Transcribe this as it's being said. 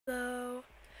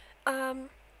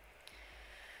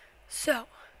So,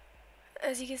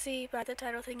 as you can see by the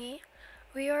title thingy,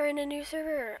 we are in a new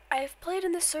server. I've played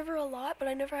in this server a lot, but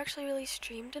I never actually really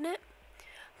streamed in it.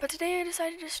 But today I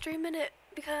decided to stream in it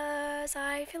because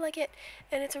I feel like it,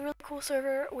 and it's a really cool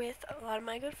server with a lot of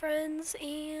my good friends,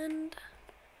 and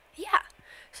yeah.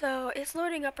 So, it's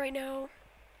loading up right now.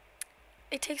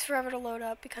 It takes forever to load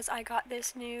up because I got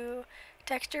this new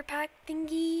texture pack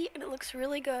thingy, and it looks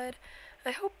really good.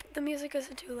 I hope the music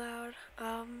isn't too loud.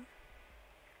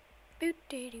 Boot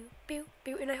doo doo boot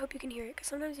boot, and I hope you can hear it because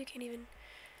sometimes you can't even.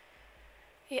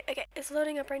 Yeah, okay, it's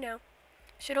loading up right now.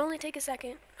 Should only take a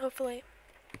second, hopefully.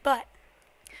 But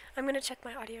I'm gonna check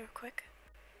my audio quick.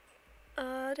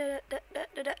 I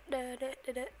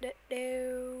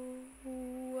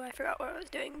forgot what I was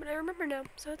doing, but I remember now,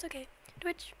 so it's okay.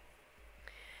 Twitch.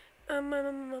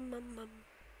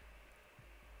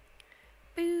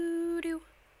 Boo doo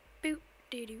boot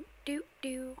doo doo doo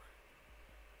doo.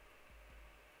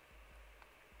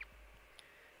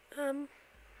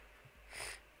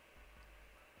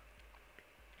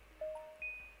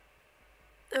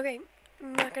 Okay,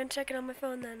 I'm not gonna check it on my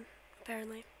phone then,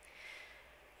 apparently.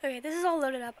 Okay, this is all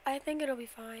loaded up. I think it'll be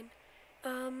fine.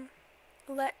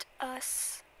 Let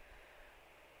us...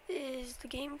 Is the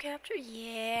game capture?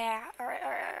 Yeah.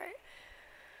 Alright.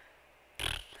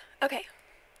 Okay,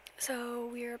 so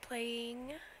we're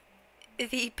playing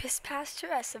the pasture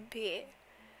SMP,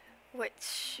 which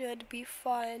should be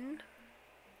fun.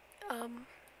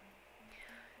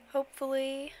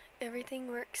 Hopefully everything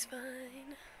works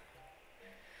fine.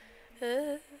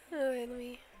 Okay, let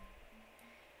me...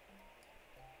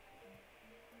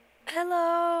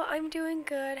 Hello, I'm doing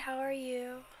good. How are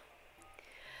you?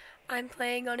 I'm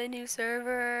playing on a new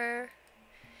server.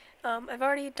 I've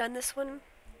already done this one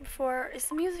before. Is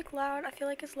the music loud? I feel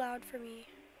like it's loud for me.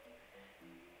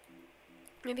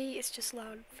 Maybe it's just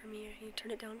loud for me. I need to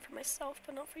turn it down for myself,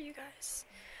 but not for you guys.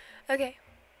 Okay.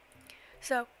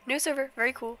 So, new server.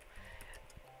 Very cool.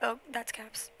 Oh, that's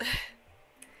caps.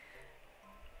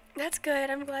 That's good.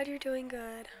 I'm glad you're doing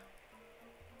good.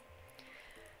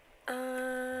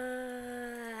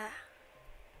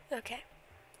 Okay.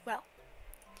 Well.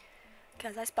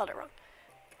 Because I spelled it wrong.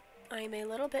 I'm a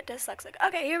little bit dyslexic.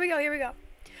 Okay, here we go.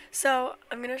 So,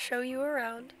 I'm gonna show you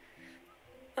around.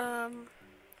 1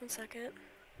 second.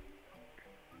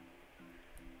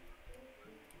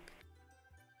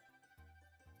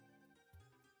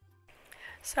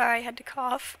 Sorry, I had to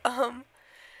cough.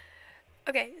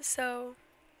 Okay, so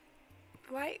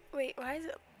wait, why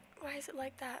is it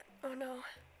like that? Oh no.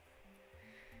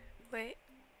 Wait.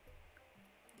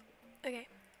 Okay.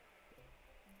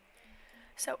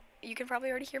 So, you can probably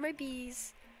already hear my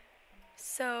bees.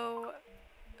 So,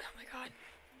 oh my god.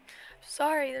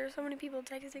 Sorry, there's so many people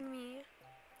texting me.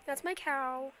 That's my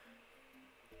cow.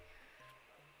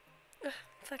 Ugh,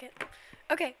 fuck it.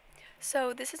 Okay,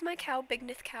 so this is my cow,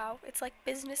 Bignith cow. It's like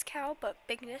business cow, but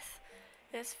Bignith.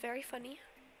 And it's very funny.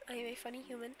 I am a funny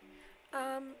human.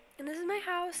 And this is my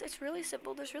house. It's really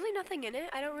simple. There's really nothing in it.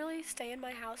 I don't really stay in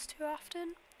my house too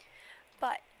often.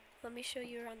 But let me show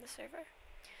you around the server.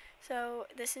 So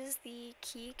this is the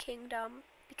Key Kingdom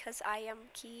because I am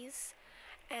Keys.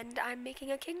 And I'm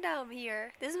making a kingdom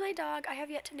here. This is my dog. I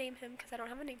have yet to name him because I don't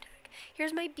have a name tag.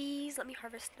 Here's my bees. Let me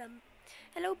harvest them.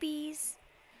 Hello, bees.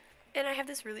 And I have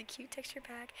this really cute texture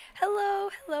pack.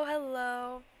 Hello.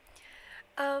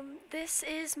 This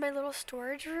is my little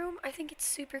storage room. I think it's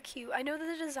super cute. I know that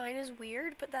the design is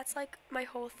weird, but that's like my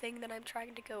whole thing that I'm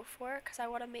trying to go for because I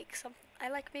want to make I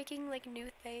like making like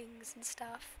new things and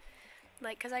stuff.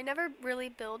 Like, because I never really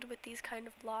build with these kind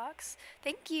of blocks.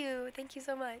 Thank you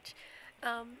so much.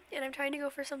 And I'm trying to go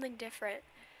for something different.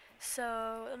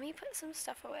 So, let me put some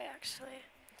stuff away actually.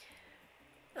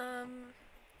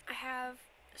 I have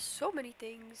so many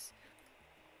things.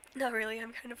 Not really,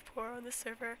 I'm kind of poor on this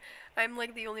server. I'm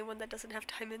like the only one that doesn't have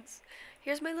diamonds.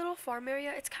 Here's my little farm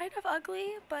area. It's kind of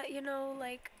ugly, but you know,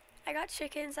 like, I got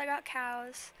chickens, I got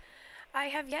cows. I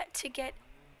have yet to get...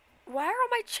 Why are all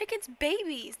my chickens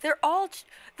babies? They're all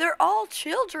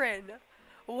children.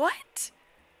 What?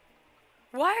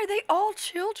 Why are they all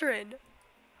children?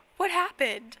 What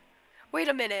happened? Wait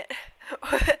a minute.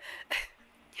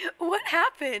 What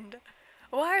happened?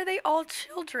 Why are they all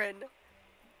children?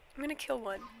 I'm gonna kill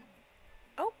one.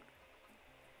 Oh.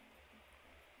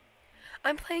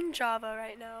 I'm playing Java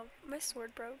right now. My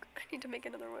sword broke. I need to make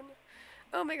another one.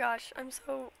 Oh my gosh,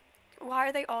 why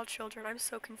are they all children? I'm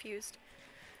so confused.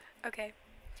 Okay.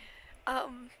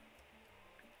 But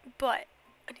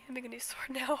I need to make a new sword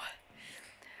now.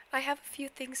 I have a few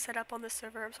things set up on the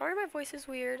server. I'm sorry my voice is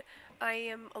weird. I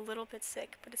am a little bit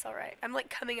sick, but it's alright. I'm like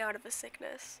coming out of a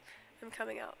sickness. I'm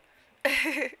coming out.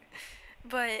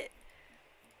 But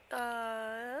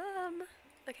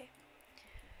Okay.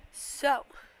 So,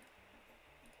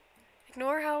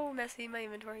 ignore how messy my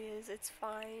inventory is. It's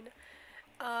fine.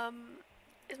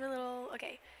 Is my little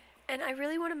okay. And I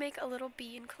really want to make a little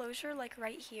bee enclosure like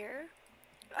right here.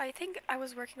 I think I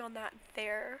was working on that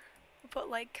there, but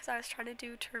like cuz I was trying to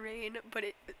do terrain, but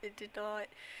it did not.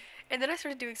 And then I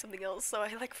started doing something else, so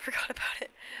I like forgot about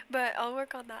it. But I'll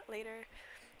work on that later.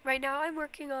 Right now I'm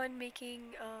working on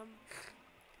making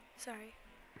sorry.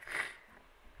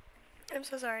 I'm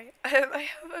so sorry.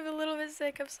 I'm a little bit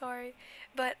sick. I'm sorry.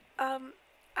 But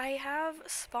I have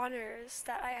spawners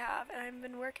that I have, and I've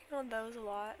been working on those a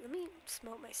lot. Let me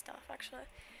smelt my stuff actually.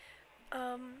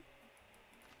 Um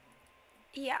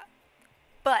yeah,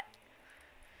 but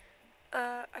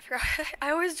I forgot. I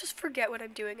always just forget what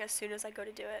I'm doing as soon as I go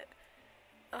to do it.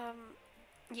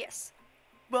 Yes,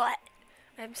 but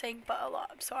I'm saying but a lot.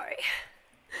 I'm sorry.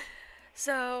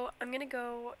 So I'm gonna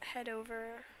go head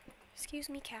over. Excuse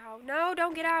me, cow. No,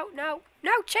 don't get out. No,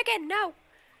 no, chicken. No,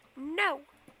 no,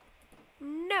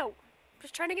 no.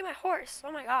 Just trying to get my horse.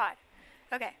 Oh my god.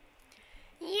 Okay.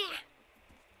 Yeah.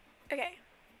 Okay.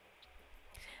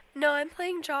 No, I'm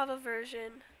playing Java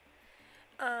version.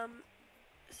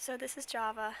 So this is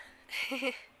Java.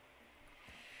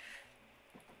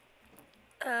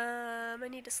 I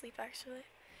need to sleep actually.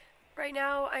 Right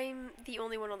now, I'm the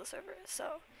only one on the server,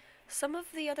 so some of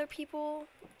the other people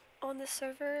on this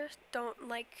server don't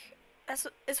like.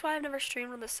 It's why I've never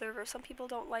streamed on this server. Some people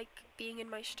don't like being in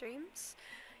my streams,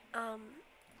 um,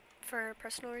 for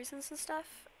personal reasons and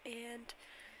stuff. And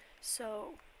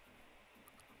so,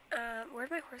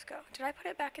 where'd my horse go? Did I put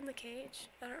it back in the cage?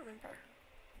 I don't remember.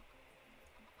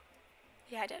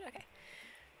 Yeah, I did. Okay.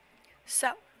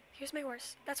 So, here's my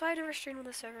horse. That's why I never streamed on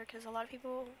the server, because a lot of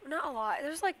people, not a lot,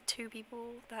 there's like 2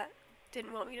 people that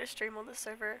didn't want me to stream on the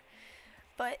server.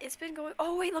 But it's been going,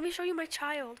 oh wait, let me show you my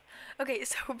child. Okay,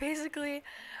 so basically,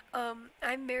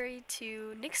 I'm married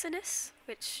to Nixonus,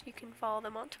 which you can follow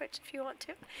them on Twitch if you want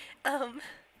to.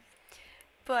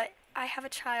 But I have a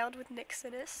child with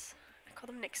Nixonus. I call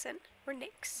them Nixon, or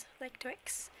Nix, like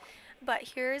Twix.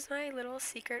 But here's my little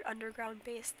secret underground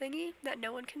base thingy that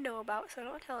no one can know about, so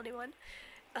don't tell anyone.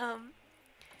 Um,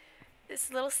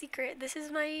 this little secret. This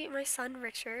is my son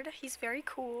Richard. He's very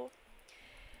cool.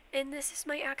 And this is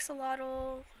my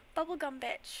axolotl bubblegum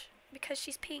bitch because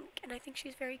she's pink and I think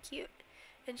she's very cute.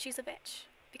 And she's a bitch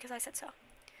because I said so.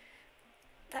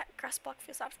 That grass block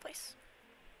feels out of place.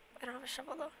 I don't have a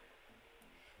shovel though.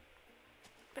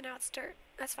 But now it's dirt.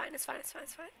 That's fine. It's fine. It's fine.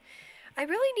 It's fine. I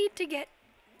really need to get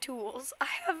tools. I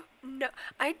have no.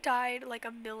 I died like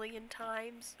a million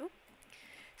times. Oop.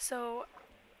 So,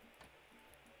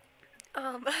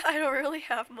 I don't really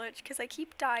have much because I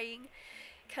keep dying.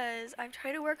 Because I'm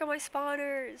trying to work on my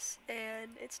spawners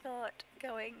and it's not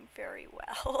going very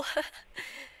well.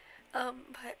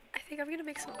 But I think I'm gonna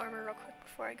make some armor real quick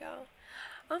before I go.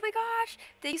 Oh my gosh!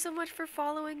 Thank you so much for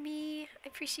following me. I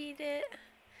appreciate it.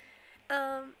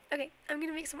 Okay, I'm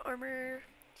gonna make some armor.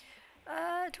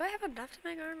 Do I have enough to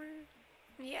make armor?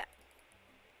 Yeah.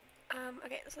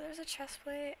 Okay, so there's a chest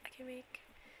plate I can make.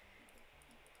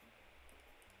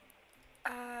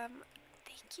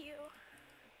 Thank you.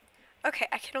 Okay,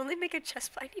 I can only make a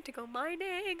chest plate. I need to go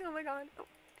mining. Oh my god.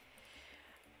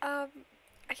 Oh.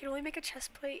 I can only make a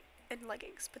chest plate and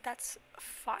leggings, but that's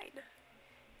fine.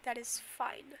 That is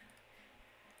fine.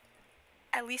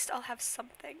 At least I'll have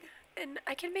something. And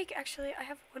I can make, actually, I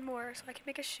have one more, so I can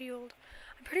make a shield.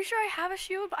 I'm pretty sure I have a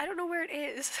shield, but I don't know where it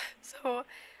is. So,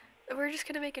 we're just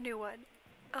gonna make a new one.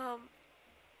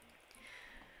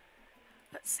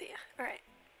 Let's see. Alright.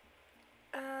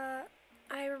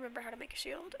 I remember how to make a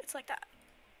shield. It's like that.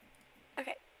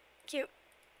 Okay. Cute.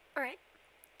 Alright.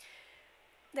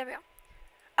 There we go.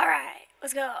 Alright.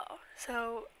 Let's go.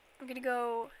 So, I'm gonna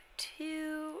go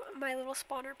to my little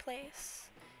spawner place.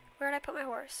 Where did I put my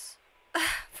horse?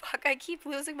 Fuck, I keep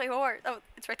losing my horse. Oh,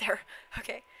 it's right there.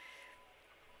 Okay.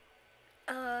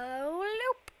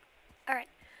 Nope. Alright.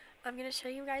 I'm gonna show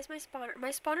you guys my spawner. My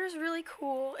spawner is really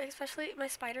cool, especially my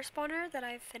spider spawner that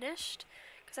I've finished.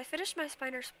 Because I finished my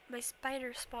spider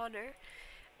spawner,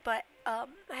 but I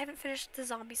haven't finished the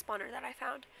zombie spawner that I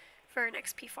found for an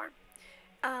XP farm.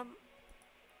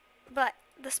 But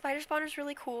the spider spawner is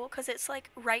really cool because it's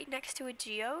like right next to a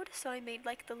geode, so I made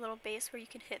like the little base where you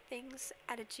can hit things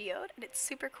at a geode, and it's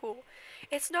super cool.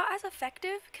 It's not as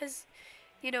effective because,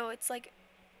 you know, it's like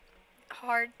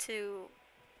hard to,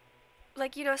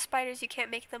 like, you know, spiders, you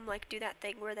can't make them like do that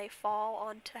thing where they fall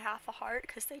onto half a heart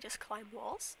because they just climb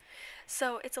walls.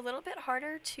 So it's a little bit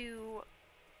harder to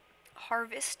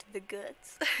harvest the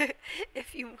goods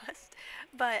if you must.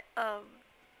 But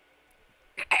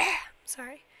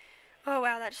sorry. Oh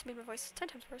wow, that just made my voice 10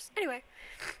 times worse. Anyway,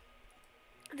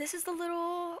 this is the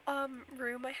little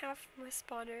room I have for my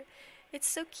spawner. It's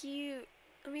so cute.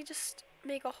 Let me just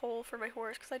make a hole for my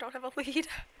horse because I don't have a lead.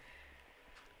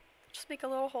 Just make a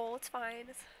little hole, it's fine.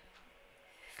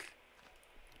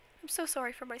 I'm so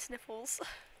sorry for my sniffles.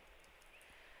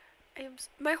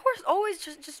 My horse always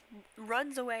just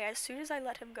runs away as soon as I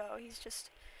let him go. He's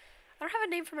just... I don't have a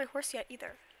name for my horse yet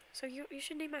either. So you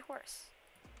should name my horse.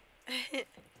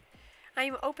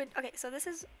 I'm open. Okay, so this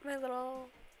is my little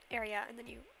area, and then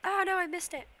you... Oh no, I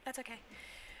missed it. That's okay.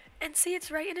 And see,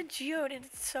 it's right in a geode, and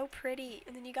it's so pretty.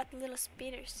 And then you got the little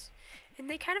spitters. And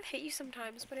they kind of hit you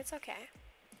sometimes, but it's okay.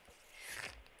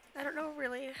 I don't know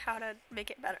really how to make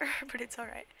it better, but it's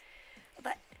alright.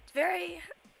 But it's very...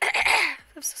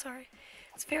 I'm so sorry.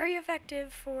 It's very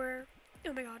effective for...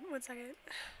 Oh my god, 1 second.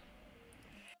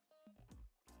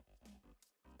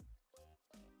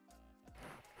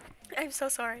 I'm so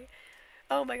sorry.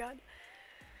 Oh my god.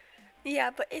 Yeah,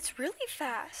 but it's really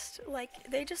fast. Like,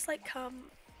 they just like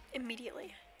come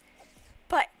immediately.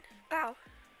 But, wow.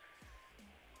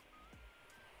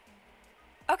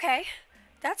 Okay,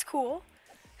 that's cool.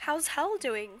 How's hell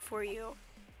doing for you?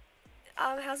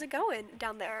 How's it going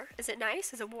down there? Is it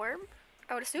nice? Is it warm?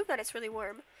 I would assume that it's really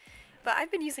warm. But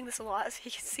I've been using this a lot, as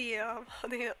you can see on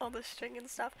the string and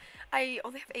stuff. I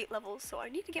only have 8 levels, so I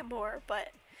need to get more, but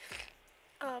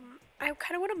I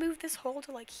kind of want to move this hole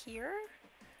to like here.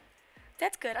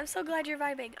 That's good. I'm so glad you're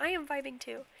vibing. I am vibing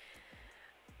too.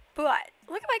 But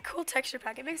look at my cool texture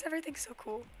pack. It makes everything so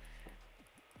cool.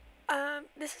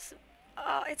 This is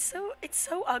it's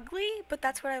so ugly, but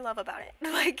that's what I love about it.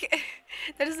 Like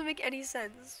that doesn't make any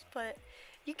sense, but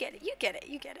you get it. You get it.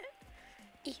 You get it.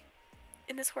 E.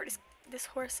 And this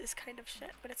horse is kind of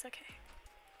shit, but it's okay.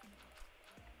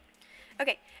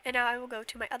 Okay, and now I will go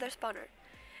to my other spawner,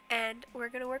 and we're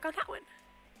gonna work on that one.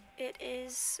 It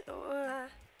is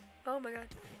oh my god.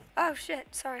 Oh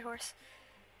shit. Sorry, horse.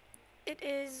 It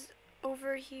is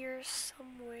over here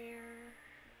somewhere.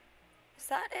 Is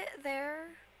that it there?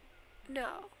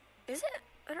 No. Is it?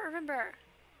 I don't remember.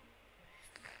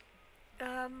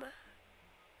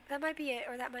 That might be it,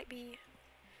 or that might be...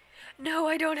 No,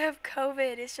 I don't have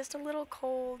COVID. It's just a little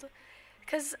cold.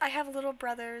 Because I have little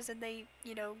brothers, and they,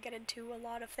 you know, get into a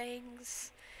lot of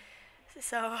things.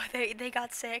 So they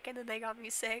got sick, and then they got me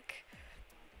sick.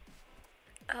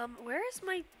 Where is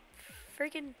my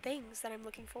freaking things that I'm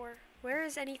looking for? Where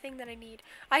is anything that I need?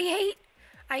 I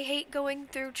hate going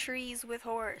through trees with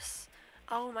horse.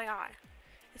 Oh my god.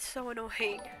 It's so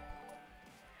annoying.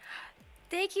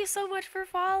 Thank you so much for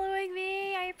following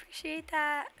me. I appreciate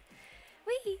that.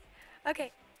 Whee!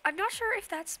 Okay, I'm not sure if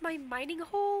that's my mining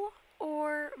hole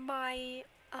or my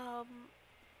oh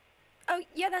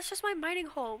yeah, that's just my mining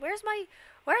hole. Where's my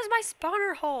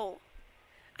spawner hole?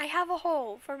 I have a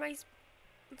hole for my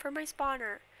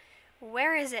spawner.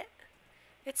 Where is it?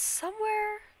 It's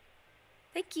somewhere.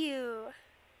 Thank you.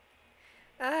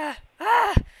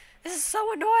 This is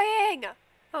so annoying.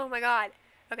 Oh my god.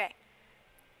 Okay.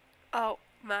 Oh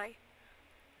my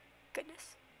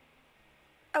goodness.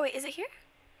 Oh wait, is it here?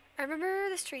 I remember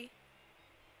this tree.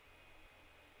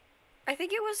 I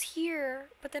think it was here,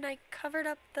 but then I covered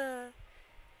up the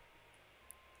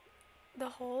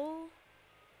hole,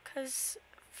 cause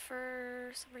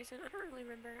for some reason I don't really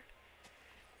remember.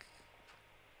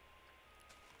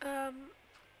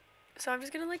 So I'm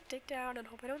just gonna like dig down and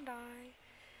hope I don't die.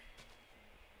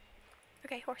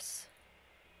 Okay, horse.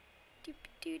 Do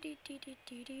do do do do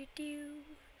do do do.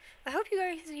 I hope you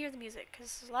guys can hear the music,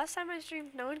 because last time I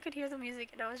streamed, no one could hear the music,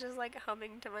 and I was just like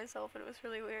humming to myself, and it was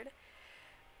really weird.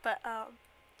 But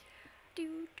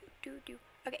do do do do.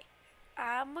 Okay,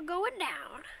 I'm going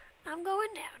down. I'm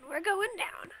going down. We're going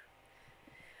down.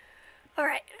 All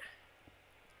right.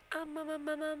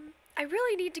 I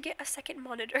really need to get a second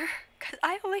monitor, because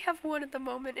I only have one at the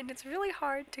moment, and it's really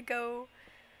hard to go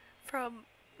from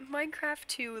Minecraft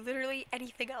to literally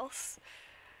anything else.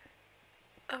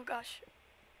 Oh gosh.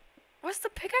 What's the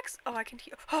pickaxe? Oh, I can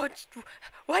hear. Oh,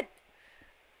 what?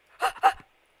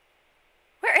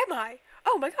 Where am I?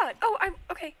 Oh my god. Oh, I'm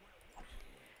okay.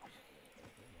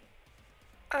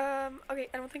 Okay,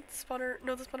 I don't think the spawner.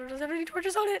 No, the spawner doesn't have any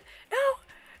torches on it. No,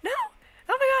 no.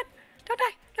 Oh my god. Don't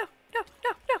die. No, no,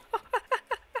 no, no.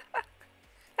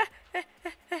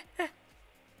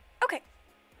 Okay,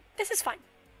 this is fine.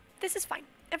 This is fine.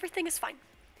 Everything is fine.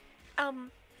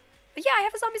 But yeah, I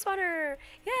have a zombie spawner.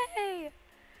 Yay!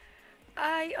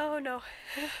 Oh no.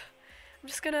 I'm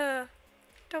just gonna,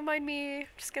 don't mind me. I'm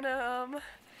just gonna,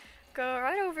 go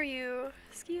right over you.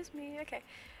 Excuse me. Okay.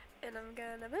 And I'm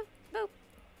gonna boop, boop.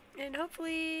 And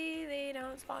hopefully they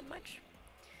don't spawn much.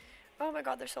 Oh my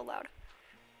god, they're so loud.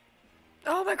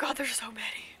 Oh my god, there's so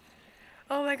many.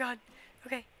 Oh my god.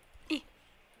 Okay. E.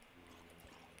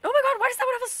 Oh my god, why does that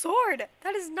one have a sword?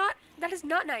 That is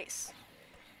not nice.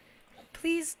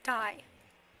 Please die.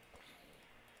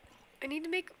 I need to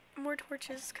make more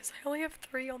torches because I only have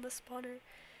 3 on the spawner.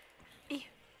 E.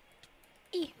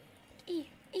 E. E.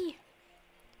 E.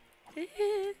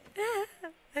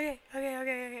 Okay.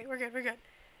 We're good.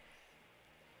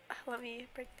 Let me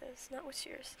break this. Not with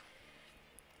shears.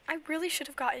 I really should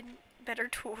have gotten better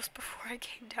tools before I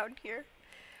came down here.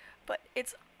 But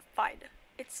it's fine.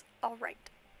 It's alright.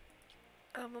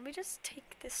 Let me just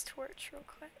take this torch real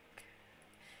quick.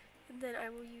 And then I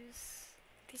will use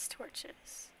these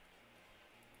torches.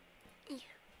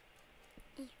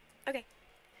 Okay.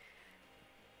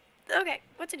 Okay,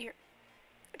 what's in here?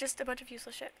 Just a bunch of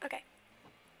useless shit. Okay.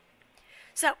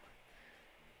 So,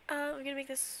 I'm gonna make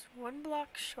this 1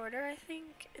 block shorter, I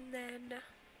think, and then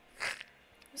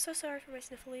I'm so sorry for my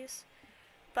sniffles,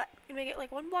 but I'm gonna make it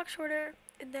like 1 block shorter,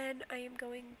 and then I am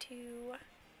going to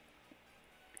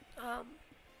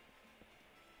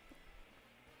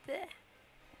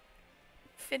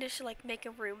finish, like, make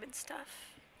a room and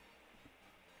stuff.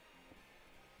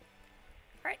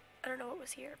 Alright, I don't know what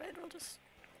was here, but we'll just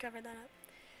cover that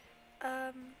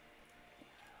up.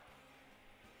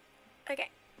 Okay.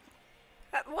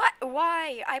 What?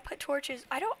 Why? I put torches.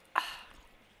 I don't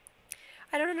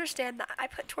understand that. I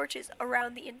put torches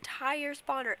around the entire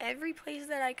spawner, every place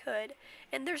that I could,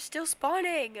 and they're still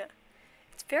spawning.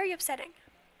 It's very upsetting.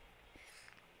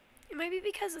 It might be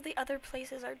because of the other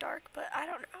places are dark, but I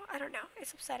don't know.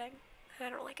 It's upsetting. I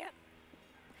don't like it.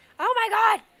 Oh my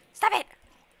god! Stop it!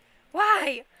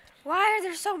 Why? Why are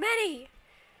there so many?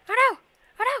 Oh no!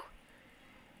 Oh no!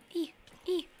 E.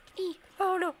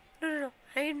 Oh no. No.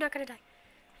 I am not gonna die.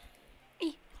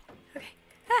 E. Okay.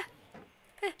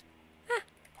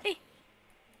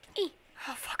 E.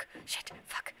 Oh fuck. Shit.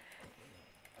 Fuck.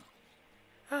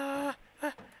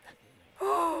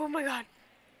 Oh my god.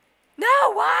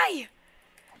 No, why?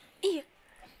 E.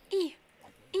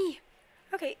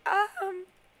 Okay,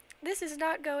 this is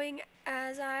not going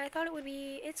as I thought it would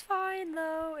be. It's fine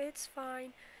though. It's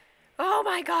fine. Oh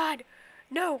my god.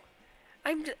 No.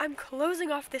 I'm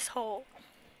closing off this hole.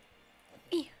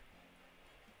 E.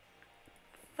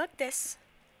 Fuck this.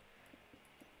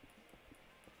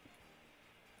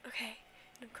 Okay,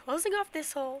 I'm closing off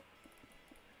this hole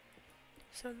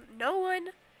so no one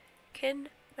can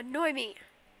annoy me.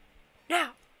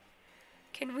 Now,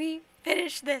 can we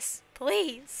finish this,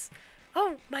 please?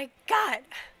 Oh my god.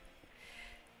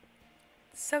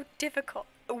 It's so difficult.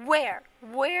 Where,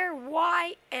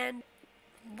 why, and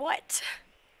what?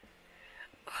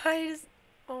 Why is...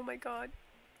 Oh my god.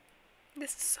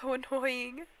 This is so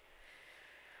annoying.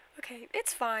 Okay,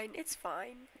 it's fine.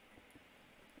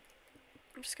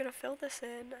 I'm just gonna fill this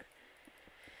in.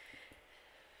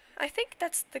 I think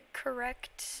that's the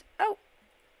correct... Oh!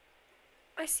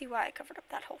 I see why I covered up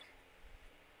that hole.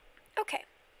 Okay.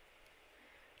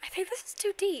 I think this is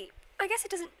too deep. I guess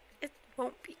it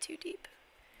won't be too deep.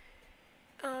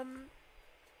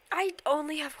 I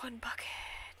only have 1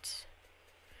 bucket.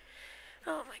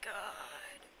 Oh my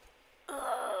god.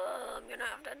 I'm gonna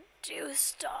have to do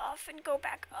stuff and go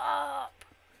back up.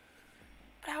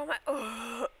 But how am I...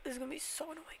 this is gonna be so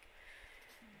annoying.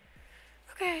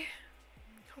 Okay.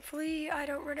 Hopefully I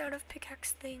don't run out of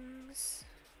pickaxe things.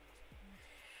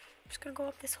 I'm just gonna go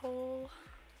up this hole.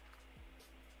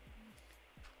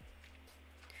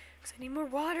 Because I need more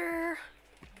water.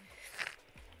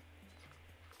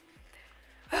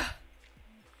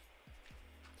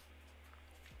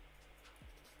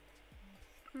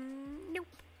 Nope.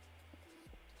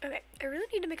 Okay, I really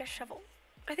need to make a shovel.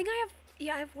 I think I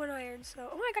have 1 iron, so...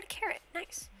 Oh, I got a carrot.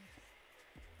 Nice.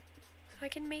 So I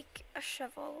can make a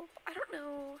shovel. I don't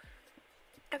know...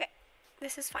 Okay,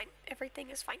 this is fine. Everything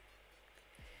is fine.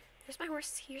 There's my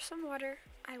horse. Here's some water.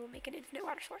 I will make an infinite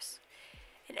water source.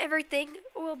 And everything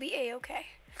will be a-okay.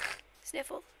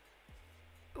 Sniffle.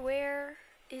 Where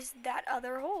is that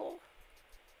other hole?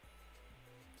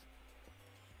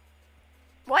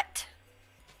 What?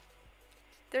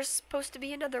 There's supposed to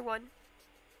be another one.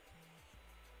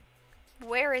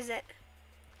 Where is it?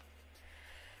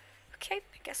 Okay,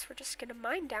 I guess we're just gonna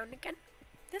mine down again.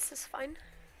 This is fine.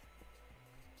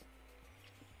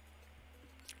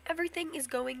 Everything is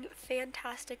going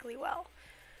fantastically well.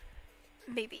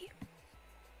 Maybe.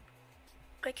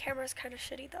 My camera's kind of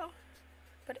shitty though,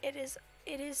 but it is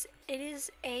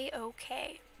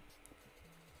a-okay.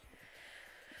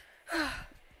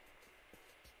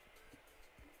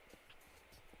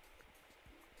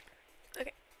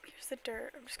 Okay, here's the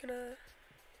dirt. I'm just gonna...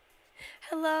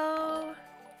 Hello!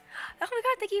 Oh my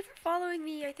god, thank you for following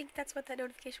me. I think that's what that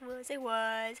notification was. It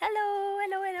was. Hello,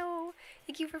 hello, hello.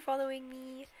 Thank you for following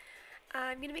me.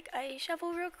 I'm gonna make a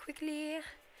shovel real quickly.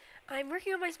 I'm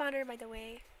working on my spawner, by the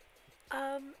way.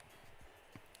 Yeah.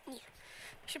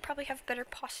 I should probably have better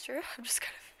posture. I'm just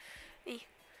kind of...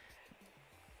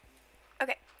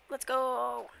 Okay, let's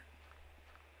go.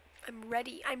 I'm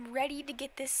ready. I'm ready to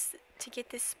get this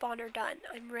spawner done.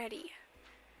 I'm ready.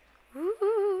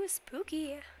 Ooh,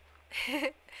 spooky.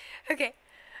 Okay.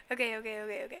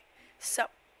 Okay. So,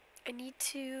 I need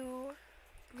to...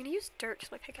 I'm gonna use dirt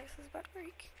because my pickaxe is about to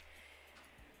break.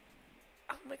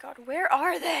 Oh my god, where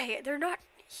are they? They're not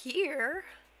here.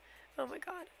 Oh my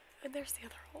god. And there's the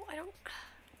other hole. I don't...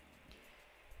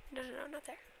 No, not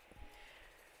there.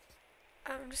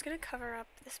 I'm just gonna cover up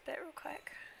this bit real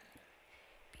quick.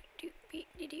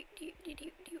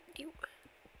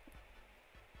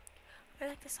 I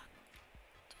like this song.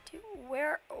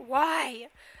 Where? Why?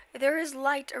 There is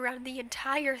light around the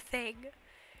entire thing.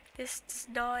 This does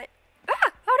not...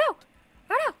 Ah! Oh no!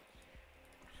 Oh no!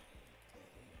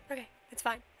 Okay, it's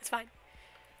fine. It's fine.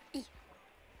 E.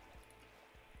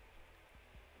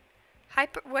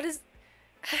 Hyper... What is...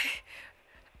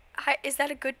 Is that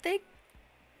a good thing?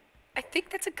 I think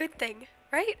that's a good thing,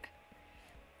 right?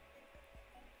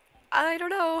 I don't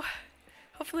know.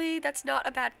 Hopefully that's not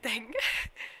a bad thing.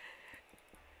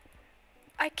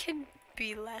 I can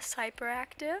be less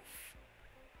hyperactive.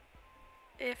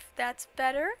 If that's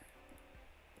better.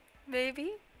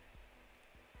 Maybe.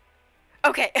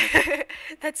 Okay.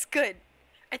 That's good.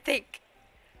 I think.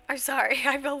 I'm sorry.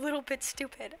 I'm a little bit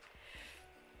stupid.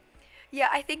 Yeah,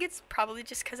 I think it's probably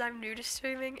just because I'm new to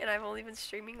streaming and I've only been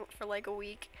streaming for like a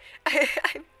week.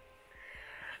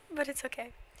 But it's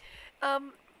okay.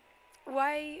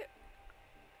 Why?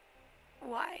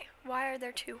 Why are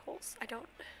there two holes? I don't...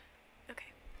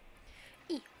 Okay.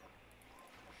 E.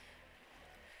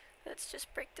 Let's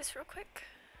just break this real quick.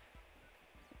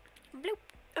 Bloop.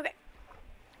 Okay.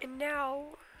 And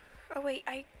now... Oh wait,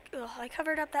 I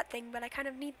covered up that thing, but I kind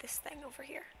of need this thing over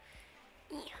here.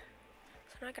 E.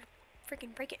 So now I gotta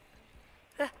freaking break it.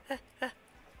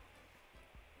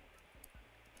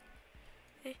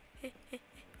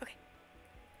 Okay.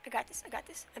 I got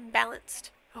this. I'm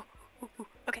balanced. Oh, ooh.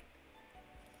 Okay.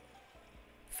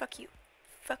 Fuck you.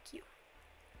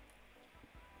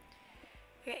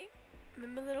 Okay. I'm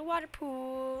in my little water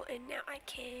pool, and now I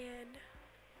can...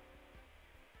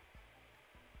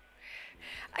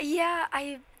 Yeah,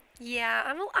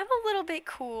 I'm a little bit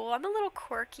cool. I'm a little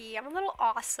quirky. I'm a little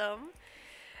awesome.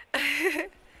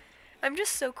 I'm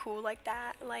just so cool like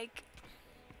that. Like,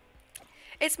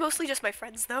 it's mostly just my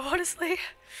friends, though, honestly.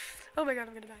 Oh my god,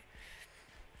 I'm gonna die.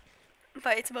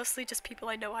 But it's mostly just people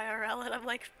I know IRL, and I'm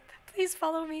like, please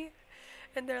follow me.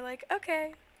 And they're like,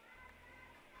 okay.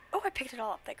 Oh, I picked it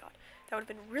all up, thank god. That would have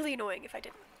been really annoying if I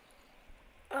didn't.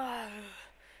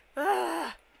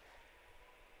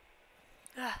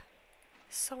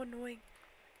 So annoying.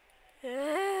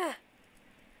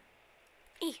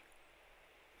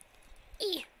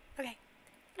 E. Okay.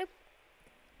 Nope.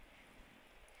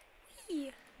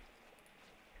 Wee.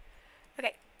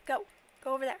 Okay, go.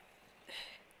 Go over there.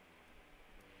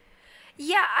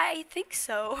 Yeah, I think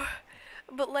so.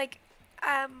 But like,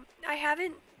 I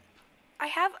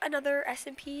have another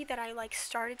SMP that I like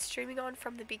started streaming on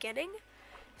from the beginning.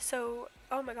 So,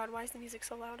 oh my god, why is the music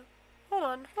so loud? Hold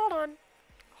on.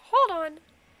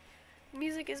 The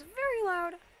music is very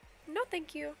loud. No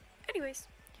thank you. Anyways.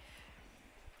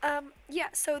 Yeah,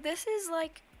 so this is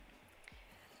like,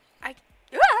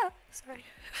 sorry.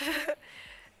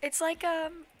 It's like, I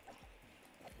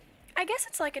guess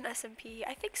it's like an SMP.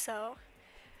 I think so.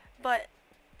 But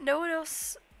no one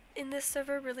else in this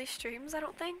server really streams, I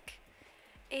don't think.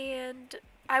 And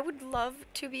I would love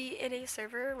to be in a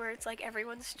server where it's like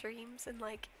everyone streams, and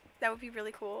like that would be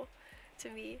really cool to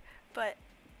me. But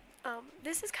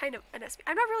this is kind of an SP.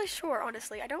 I'm not really sure,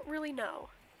 honestly. I don't really know.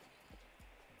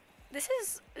 Is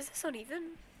this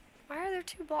uneven? Why are there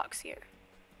two blocks here?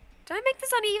 Did I make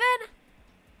this uneven?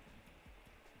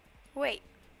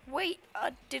 Wait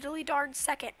a diddly darn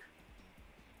second.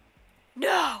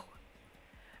 No!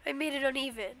 I made it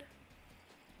uneven.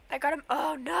 I got him.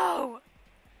 Oh no!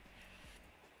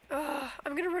 Ugh,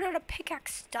 I'm gonna run out of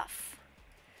pickaxe stuff.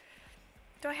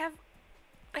 I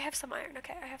have some iron.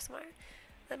 Okay, I have some iron.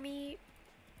 Let me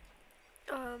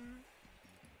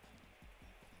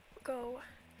go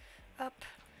up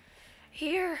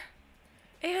here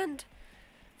and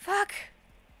fuck.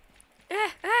 Oh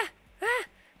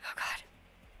god.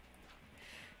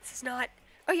 This is not...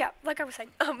 Oh yeah, like I was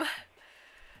saying,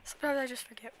 sometimes I just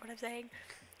forget what I'm saying.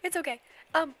 It's okay.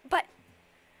 But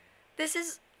this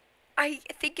is... I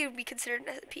think it would be considered an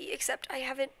SMP, except I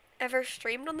haven't ever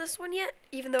streamed on this one yet,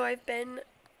 even though I've been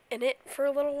in it for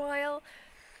a little while.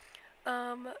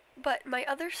 But my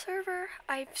other server,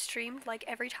 I've streamed like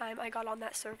every time I got on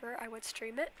that server, I would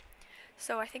stream it.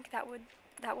 So I think that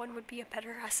one would be a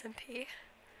better SMP.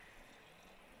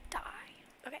 Die.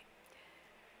 Okay.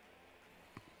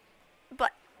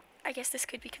 But I guess this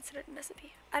could be considered an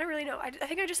SMP. I don't really know. I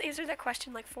think I just answered that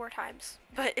question like 4 times,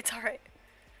 but it's alright.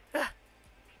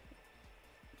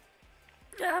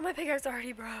 Ah, my pickaxe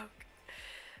already broke.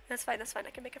 That's fine, that's fine. I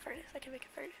can make a furnace. I can make a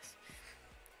furnace.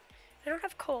 I don't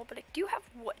have coal, but I do have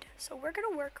wood. So we're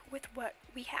gonna work with what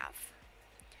we have.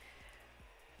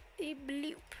 A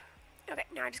bloop. Okay,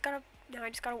 now I just gotta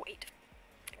wait.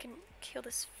 I can kill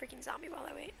this freaking zombie while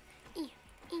I wait.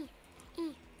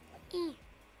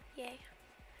 Yay.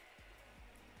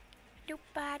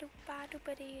 Doopa doopa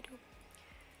doopa dee doop.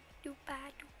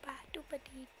 Doopa doopa doopa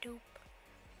dee doop.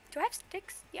 Do I have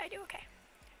sticks? Yeah, I do. Okay.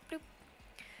 Bloop.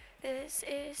 This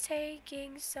is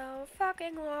taking so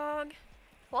fucking long.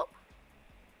 Well,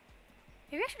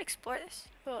 maybe I should explore this.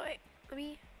 Oh, wait. Let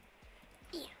me.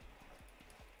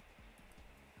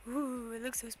 Ooh, it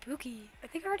looks so spooky. I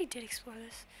think I already did explore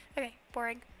this. Okay,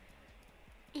 boring.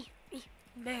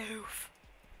 Move.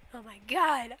 Oh my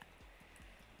god.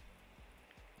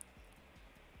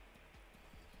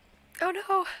 Oh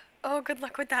no. Oh, good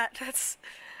luck with that. That's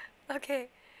okay.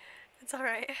 It's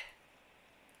alright.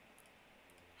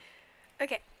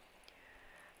 Okay.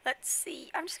 Let's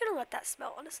see. I'm just gonna let that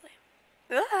smell, honestly.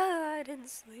 Ah, I didn't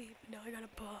sleep. Now I got a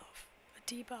buff. A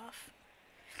debuff.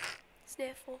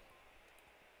 Sniffle.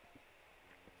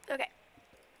 Okay.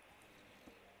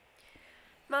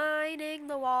 Mining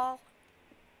the wall.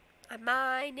 I'm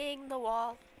mining the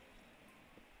wall.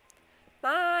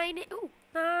 Mining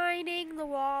the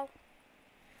wall.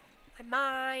 I'm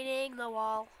mining the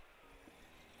wall.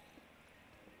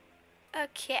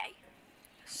 Okay.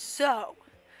 So,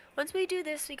 once we do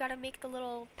this, we gotta make the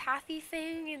little pathy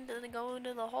thing and then go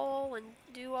into the hole and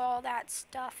do all that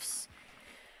stuffs.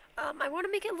 I want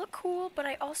to make it look cool, but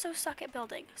I also suck at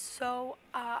building. So,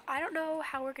 I don't know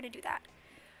how we're gonna do that.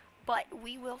 But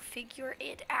we will figure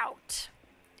it out.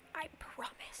 I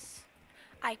promise.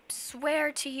 I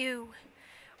swear to you,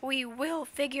 we will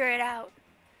figure it out.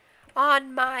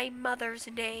 On my mother's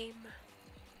name.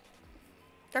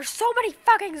 There's so many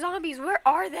fucking zombies. Where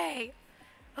are they?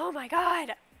 Oh my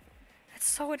god. That's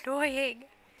so annoying.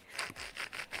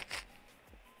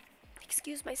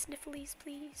 Excuse my snifflies,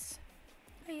 please.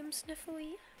 I am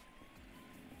sniffly.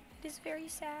 It is very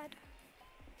sad.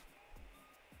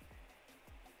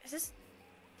 Is this...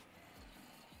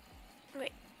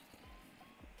 Wait.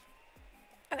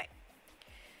 Okay.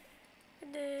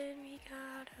 And then we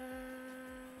got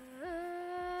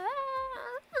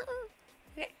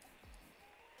okay.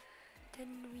 Then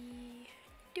we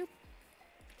doop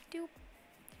doop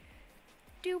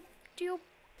doop doop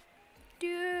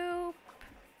doop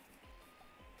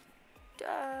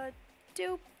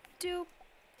doop doop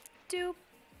doop.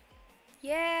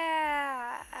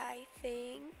 Yeah, I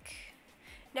think.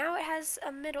 Now it has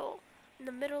a middle. And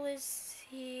the middle is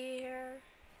here.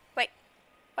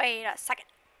 Wait a second.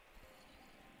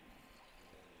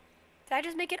 Did I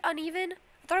just make it uneven?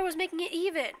 I thought I was making it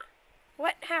even.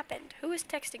 What happened? Who is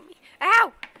texting me?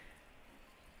 Ow!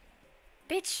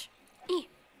 Bitch.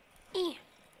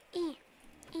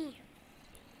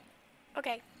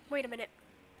 Okay, wait a minute.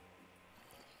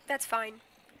 That's fine.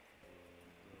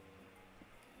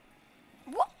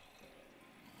 What?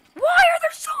 Why are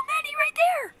there so many right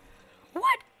there?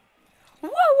 What?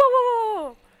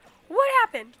 Whoa. What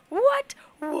happened? What?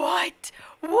 Why?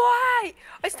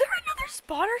 Is there another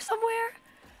spawner somewhere?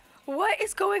 What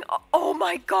is going on? Oh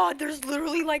my god, there's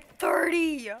literally like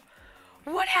 30.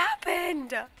 What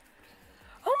happened?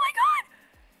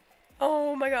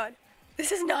 Oh my god.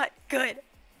 This is not good.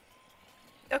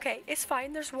 Okay, it's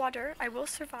fine. There's water. I will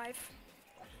survive.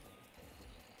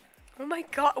 Oh my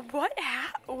god. What?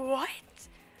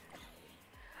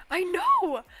 I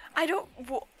know. I don't...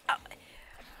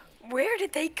 where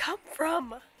did they come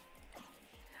from?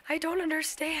 I don't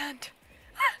understand.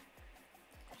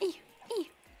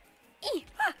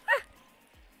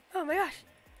 Oh my gosh.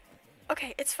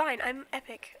 Okay, it's fine. I'm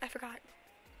epic. I forgot.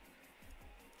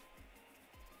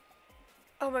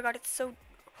 Oh my god, it's so...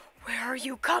 Where are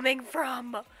you coming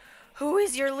from? Who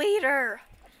is your leader?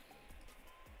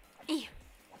 He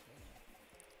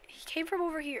came from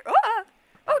over here.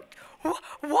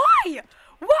 Why?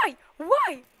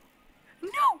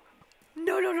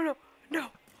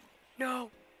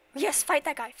 No. Yes, fight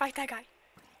that guy.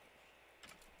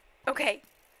 Okay.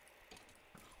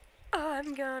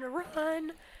 I'm gonna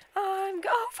run.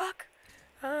 Oh, fuck.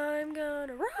 I'm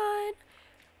gonna run.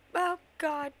 Oh,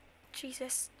 God.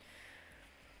 Jesus.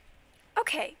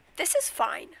 Okay, this is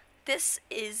fine. This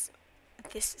is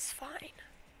fine.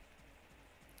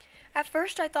 At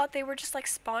first, I thought they were just like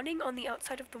spawning on the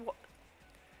outside of the wall.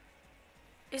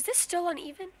 Is this still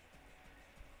uneven?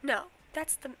 No,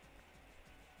 that's the.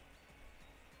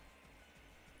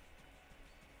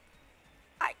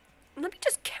 Let me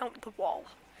just count the wall.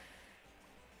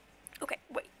 Okay,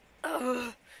 wait.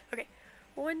 Ugh. Okay,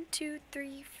 1, 2,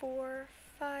 3, 4,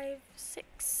 5, 6,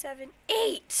 7,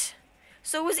 8.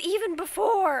 So it was even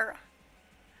before.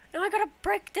 Now I gotta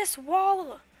break this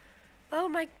wall. Oh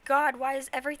my God, why is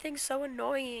everything so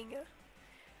annoying?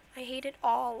 I hate it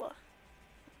all.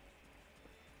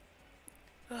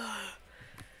 Ugh.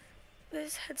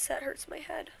 This headset hurts my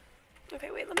head.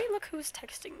 Okay, wait, let me look who's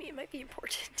texting me. It might be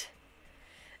important.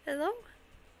 Hello?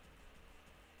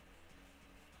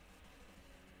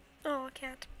 Oh, a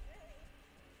cat.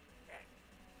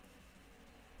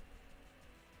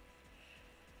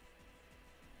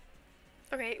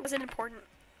 Okay, it wasn't important.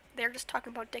 They're just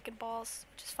talking about dick and balls,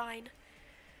 which is fine.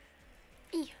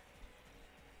 Eee.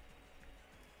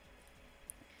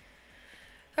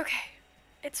 Okay,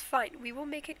 it's fine. We will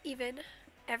make it even.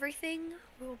 Everything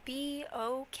will be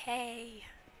okay.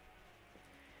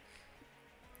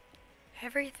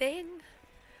 Everything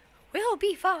will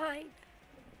be fine.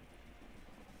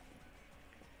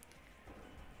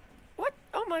 What?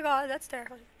 Oh my God, that's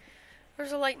terrifying.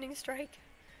 There's a lightning strike.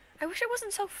 I wish it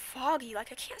wasn't so foggy,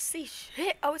 like I can't see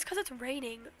shit. Oh, it's because it's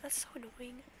raining. That's so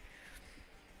annoying.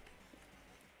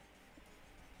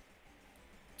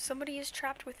 Somebody is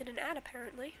trapped within an ad,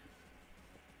 apparently.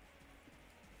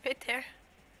 Right there.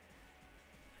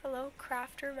 Hello,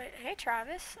 crafter. Hey,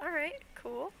 Travis. Alright,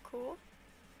 cool, cool.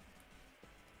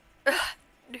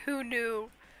 Who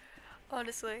knew?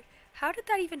 Honestly. How did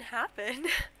that even happen?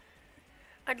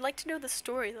 I'd like to know the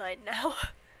storyline now.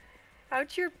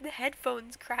 How'd your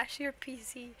headphones crash your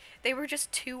PC? They were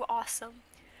just too awesome.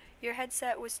 Your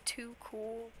headset was too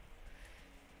cool.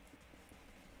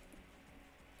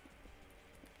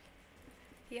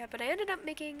 Yeah, but I ended up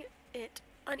making it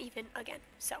uneven again.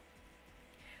 So,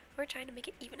 we're trying to make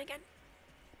it even again.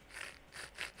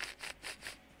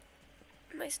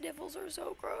 My sniffles are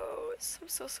so gross. I'm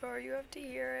so sorry you have to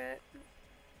hear it.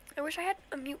 I wish I had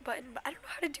a mute button, but I don't know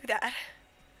how to do that.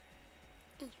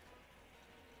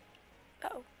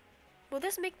 Uh-oh. Will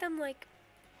this make them, like...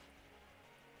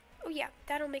 Oh, yeah.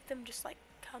 That'll make them just, like,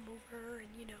 come over and,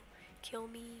 you know, kill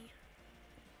me.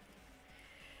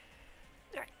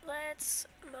 Alright, let's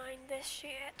mine this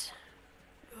shit.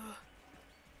 Ugh.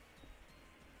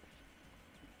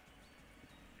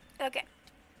 Okay.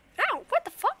 Ow! What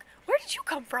the fuck? Where did you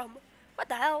come from? What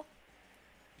the hell?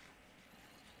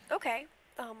 Okay.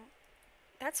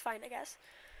 That's fine, I guess.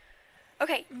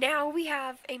 Okay, now we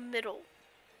have a middle.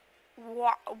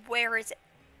 Where is it?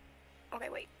 Okay,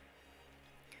 wait.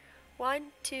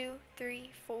 1, 2,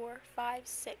 3, 4, 5,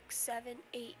 6, 7,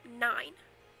 8, 9.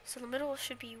 So the middle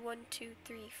should be 1, 2,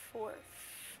 3, 4,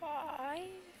 5.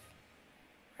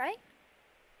 Right?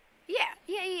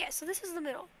 Yeah. So this is the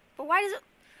middle. But why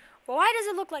does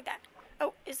it look like that?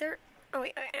 Oh, is there... Oh,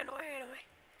 wait, I know.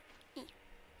 E.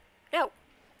 No.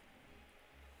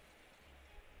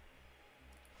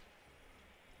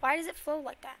 Why does it flow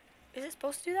like that? Is it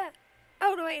supposed to do that?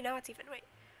 Oh, no, wait, now it's even. Wait.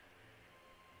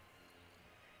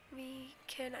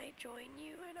 Can I join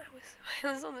you? And I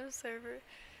was on the server,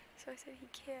 so I said he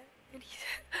can't. And he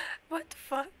said, what the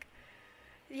fuck?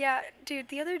 Yeah, dude,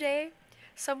 the other day,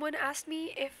 someone asked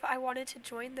me if I wanted to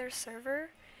join their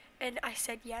server, and I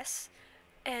said yes,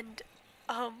 and,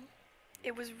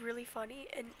 it was really funny,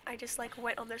 and I just, like,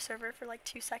 went on their server for, like,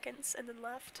 2 seconds, and then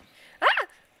left. Ah!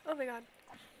 Oh my God.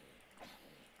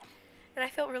 And I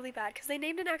felt really bad, because they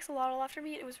named an axolotl after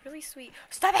me, and it was really sweet.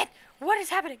 Stop it! What is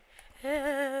happening?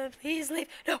 Please leave.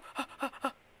 No!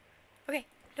 Okay,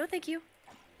 no thank you.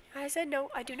 I said no,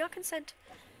 I do not consent.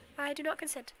 I do not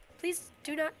consent. Please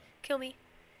do not kill me.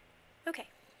 Okay,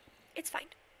 it's fine.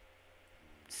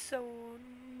 So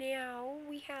now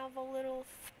we have a little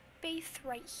space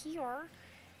right here,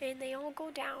 and they all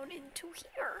go down into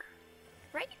here.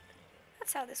 Right?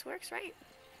 That's how this works, right?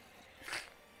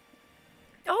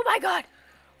 Oh my God!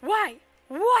 Why?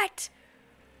 What?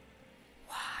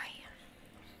 Why?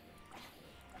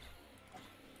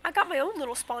 I got my own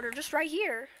little spawner just right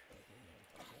here.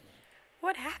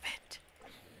 What happened?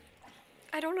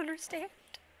 I don't understand.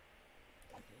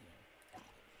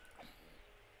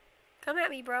 Come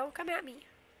at me, bro. Come at me.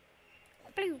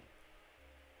 Blue.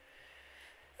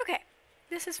 Okay.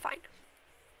 This is fine.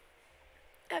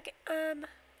 Okay,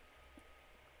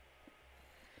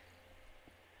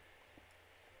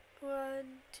 1,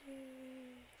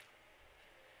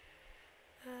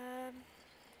 2.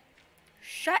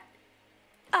 Shut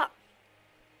up.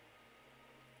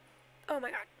 Oh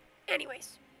my god.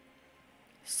 Anyways.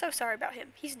 So sorry about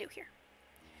him. He's new here.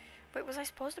 Wait, was I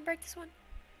supposed to break this one?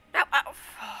 No. Oh,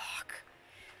 fuck.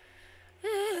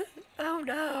 Oh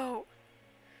no.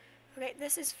 Okay,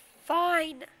 this is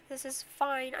fine. This is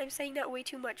fine. I'm saying that way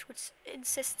too much, which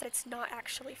insists that it's not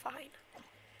actually fine.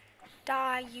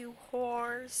 Die, you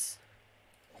whores.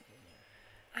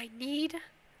 I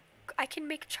can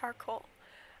make charcoal.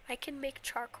 I can make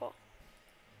charcoal.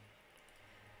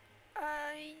 Can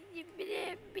I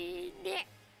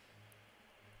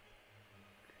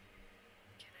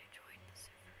join the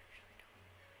server?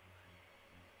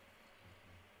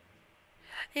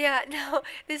 Yeah, no,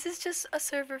 this is just a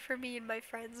server for me and my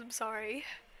friends. I'm sorry.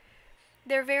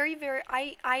 They're very,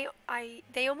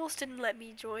 they almost didn't let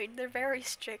me join. They're very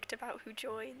strict about who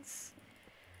joins.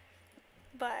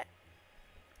 But,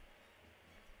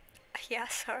 yeah,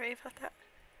 sorry about that.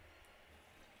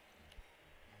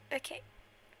 Okay.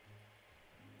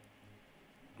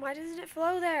 Why doesn't it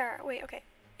flow there? Wait, okay.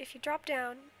 If you drop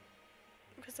down,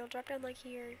 because they'll drop down like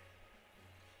here,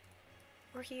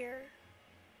 or here.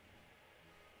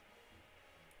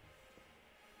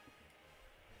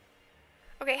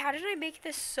 Okay, how did I make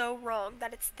this so wrong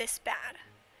that it's this bad?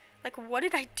 Like, what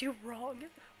did I do wrong?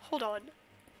 Hold on.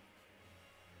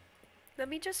 Let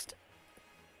me just...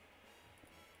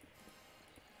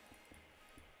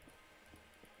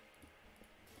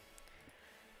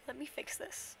 Let me fix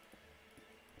this.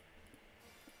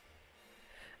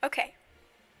 Okay.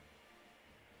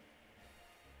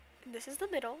 And this is the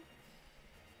middle.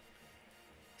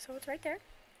 So it's right there.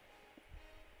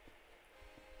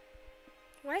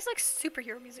 Why is like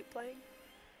superhero music playing?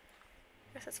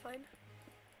 I guess that's fine.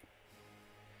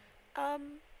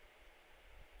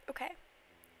 Okay.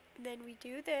 And then we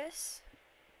do this.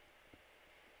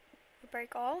 We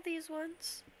break all these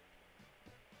ones.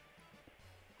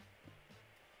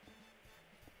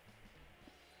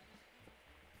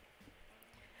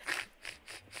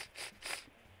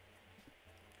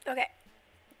 Okay.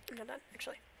 I'm not done,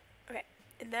 actually. Okay.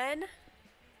 And then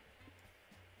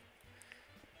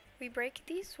we break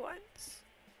these ones.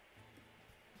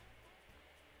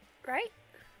 Right?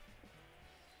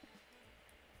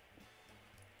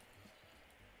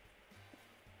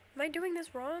 Am I doing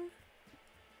this wrong?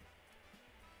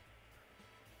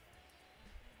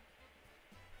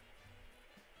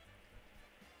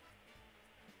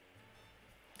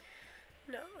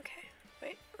 No, okay.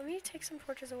 Wait, let me take some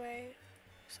torches away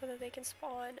so that they can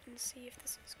spawn and see if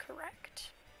this is correct.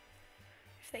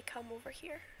 If they come over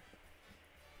here.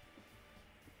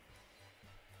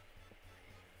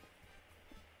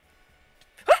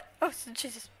 Oh,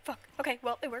 Jesus, fuck. Okay,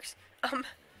 well, it works.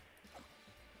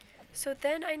 So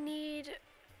then I need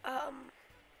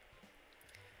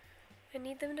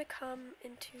them to come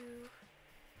into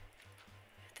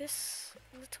this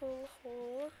little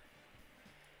hole.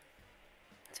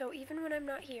 So even when I'm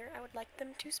not here, I would like them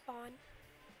to spawn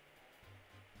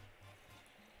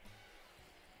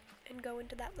and go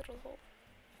into that little hole.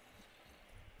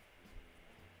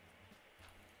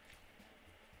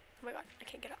 Oh my god, I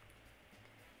can't get up.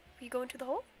 Will you go into the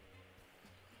hole?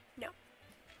 No.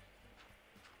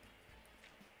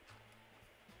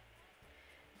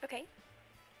 Okay.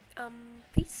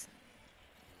 Please.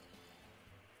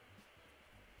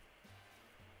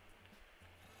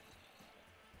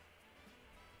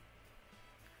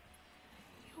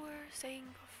 You were saying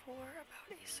before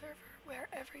about a server where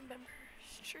every member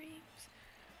streams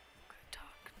could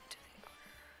talk to the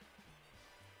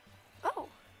owner. Oh!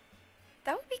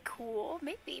 That would be cool.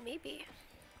 Maybe.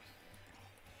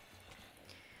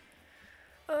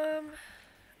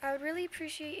 I would really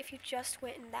appreciate if you just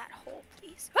went in that hole,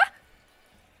 please. Ah!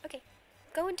 Okay,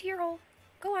 go into your hole.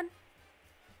 Go on.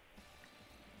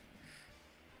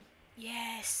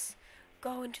 Yes,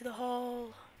 go into the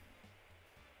hole.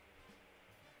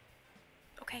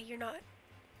 Okay, you're not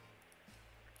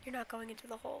going into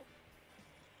the hole.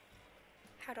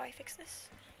 How do I fix this?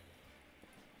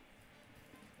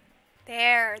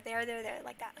 There,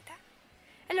 like that.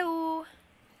 Hello.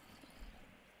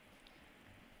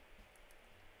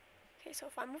 Okay, so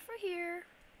if I'm over here,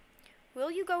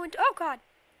 will you go into, oh god.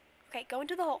 Okay, go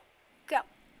into the hole. Go.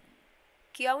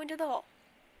 Go into the hole.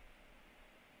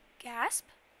 Gasp.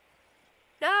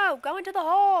 No, go into the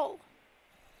hole.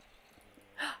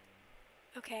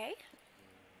 Okay.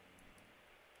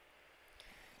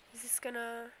 Is this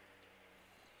gonna...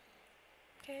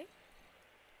 Okay.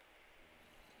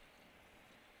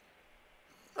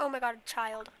 Oh my god,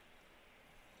 child.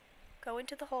 Go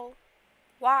into the hole.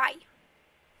 Why?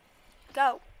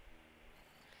 Go.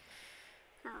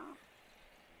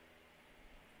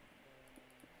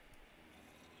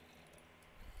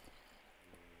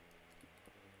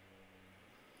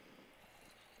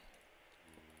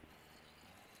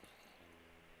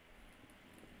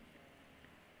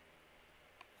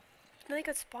 They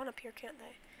could spawn up here, can't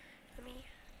they? Let me,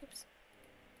 oops.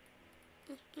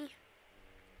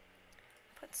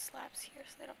 Put slabs here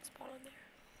so they don't spawn on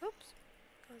there. Oops.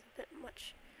 That was a bit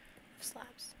much of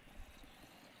slabs.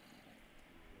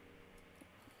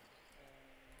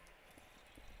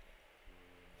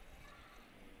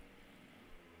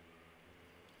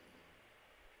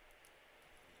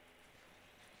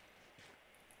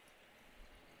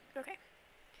 Okay.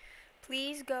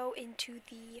 Please go into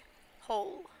the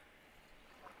hole.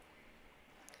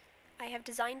 I have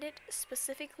designed it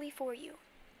specifically for you.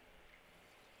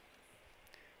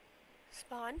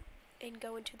 Spawn and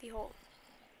go into the hole.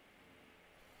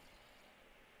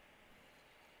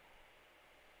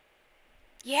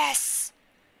 Yes!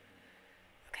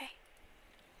 Okay.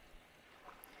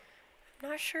 I'm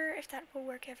not sure if that will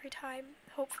work every time.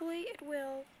 Hopefully it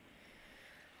will.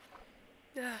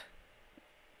 Ugh.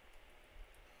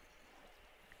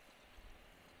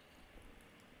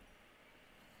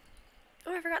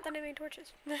 Oh, I forgot that I made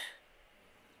torches.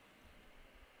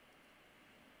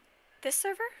 This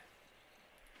server?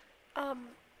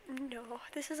 No.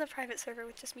 This is a private server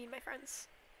with just me and my friends.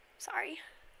 Sorry.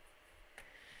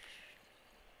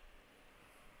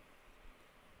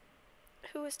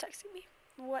 Who is texting me?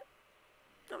 What?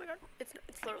 Oh my god. It's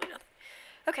literally nothing.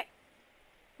 Okay.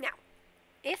 Now,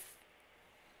 if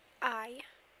I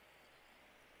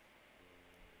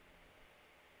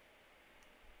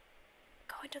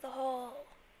go into the hole.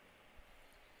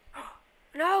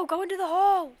 No, go into the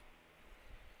hole.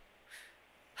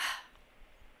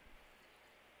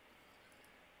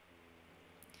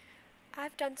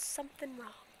 I've done something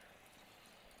wrong.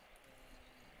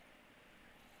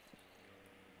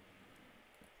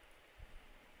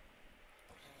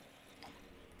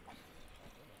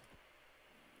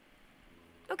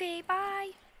 Okay,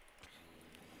 bye.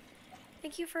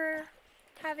 Thank you for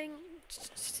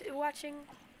watching.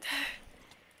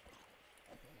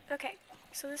 Okay,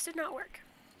 so this did not work.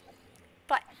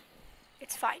 But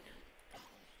it's fine.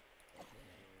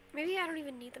 Maybe I don't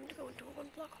even need them to go into a one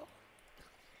block hole.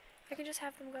 I can just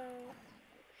have them go.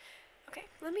 Okay,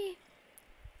 let me.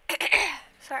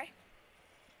 Sorry.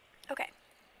 Okay.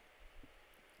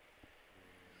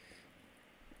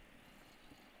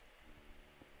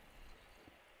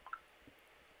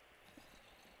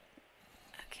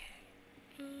 Okay.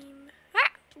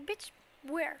 Bitch,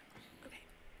 where? Okay.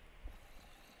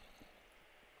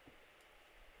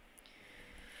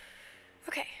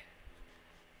 Okay.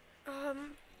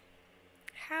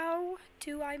 How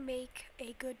do I make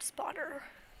a good spawner?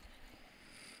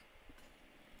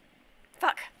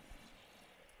 Fuck.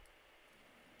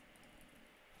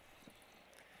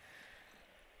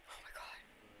 Oh my god.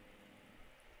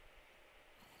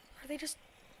 Are they just...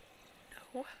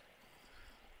 No.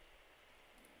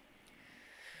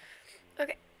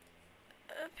 Okay.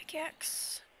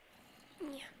 Pickaxe.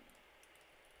 Yeah.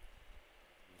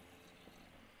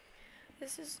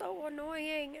 This is so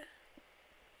annoying.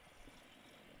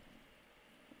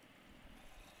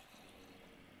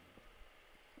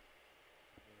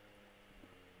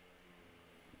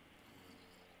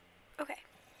 Okay.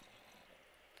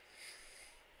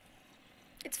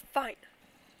 It's fine.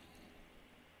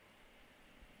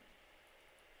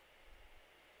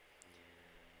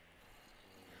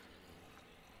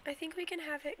 I think we can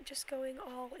have it just going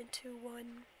all into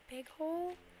one big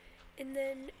hole, and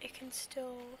then it can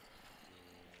still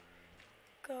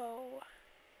go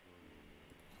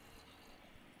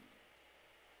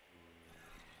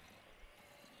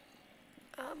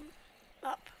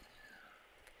up.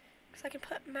 Because I can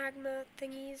put magma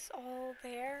thingies all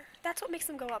there. That's what makes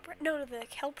them go up, right? No, the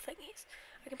kelp thingies.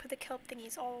 I can put the kelp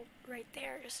thingies all right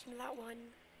there, just in that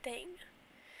one thing.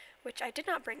 Which I did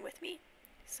not bring with me.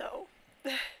 So...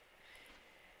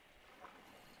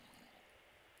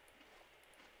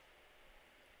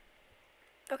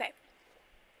 Okay.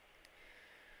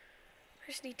 I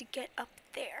just need to get up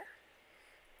there.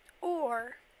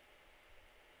 Or...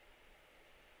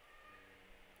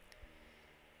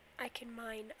 I can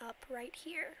mine up right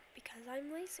here, because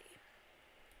I'm lazy.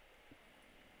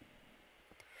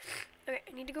 Okay,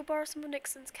 I need to go borrow some of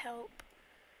Nixon's kelp.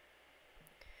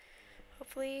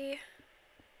 Hopefully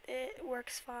it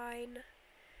works fine.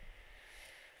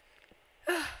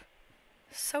 Ugh.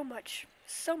 So much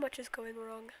is going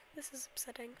wrong. This is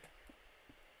upsetting.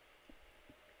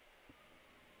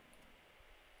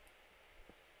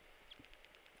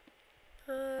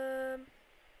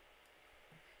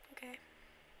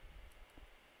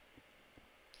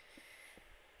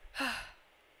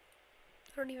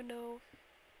 don't even know.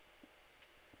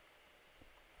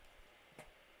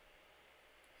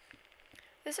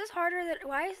 This is harder than,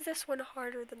 why is this one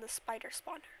harder than the spider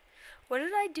spawner? What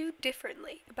did I do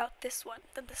differently about this one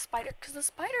than the spider? Because the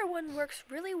spider one works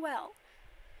really well.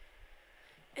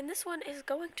 And this one is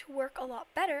going to work a lot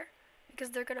better because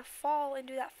they're going to fall and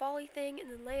do that folly thing and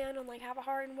then land and like have a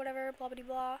heart and whatever, blah blah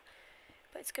blah.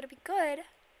 But it's going to be good.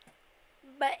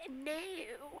 But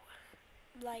no.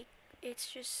 Like,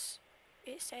 it's just,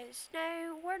 it says,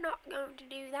 no, we're not going to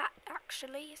do that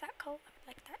actually. Is that cool? I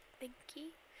like that. Thank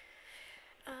you.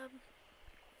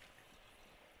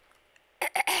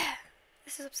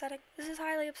 This is upsetting. This is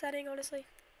highly upsetting, honestly.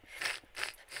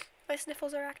 My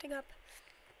sniffles are acting up.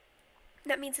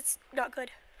 That means it's not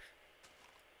good.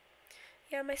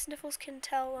 Yeah, my sniffles can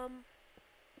tell,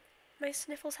 my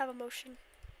sniffles have emotion.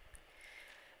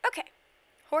 Okay.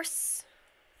 Horse.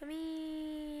 Let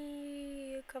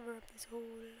me cover up this hole.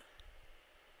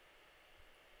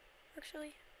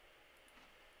 Actually,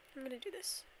 I'm gonna do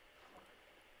this.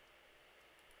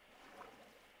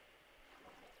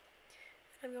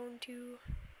 I'm going to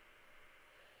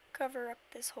cover up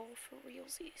this hole for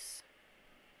realsies.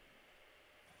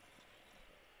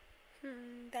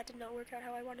 That did not work out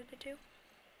how I wanted it to.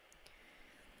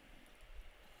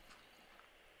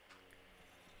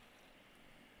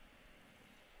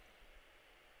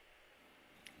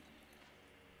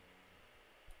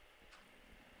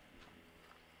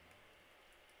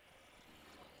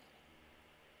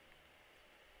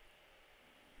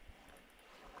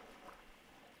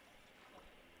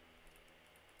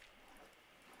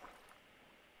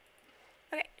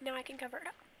 Okay, now I can cover it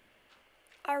up.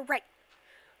 Alright,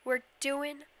 we're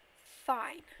doing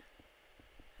fine.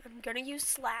 I'm gonna use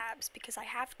slabs because I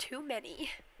have too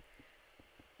many.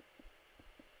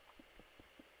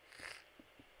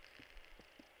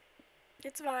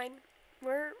 It's fine.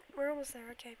 We're almost there,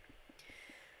 okay.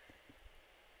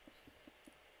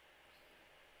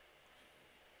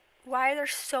 Why are there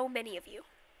so many of you?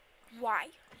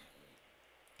 Why?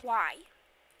 Why?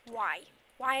 Why?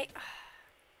 Why?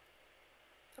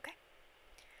 Okay.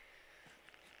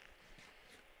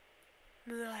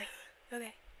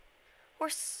 Okay.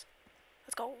 Horse.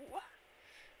 Let's go.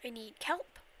 I need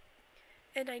kelp.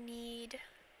 And I need,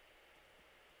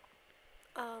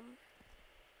 I'm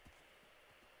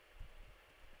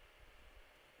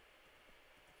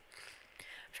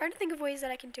trying to think of ways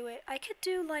that I can do it. I could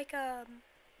do like,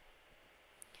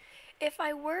 if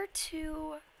I were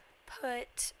to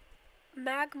put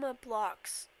magma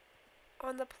blocks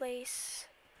on the place,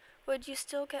 would you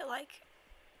still get like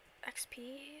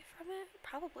XP from it?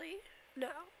 Probably. No.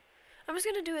 I'm just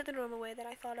gonna do it the normal way that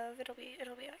I thought of. It'll be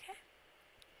okay.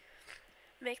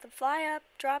 Make them fly up,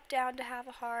 drop down to have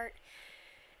a heart,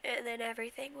 and then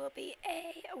everything will be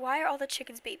A. Why are all the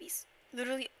chickens babies?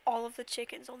 Literally all of the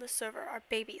chickens on this server are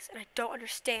babies, and I don't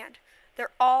understand. They're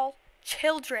all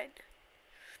children.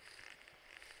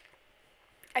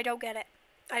 I don't get it.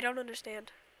 I don't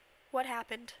understand. What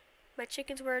happened? My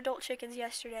chickens were adult chickens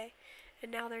yesterday,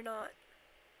 and now they're not.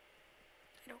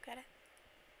 I don't get it.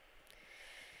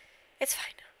 It's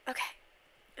fine. Okay.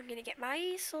 I'm gonna get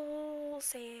my soul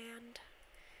sand.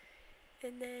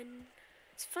 And then,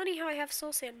 it's funny how I have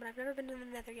soul sand, but I've never been in the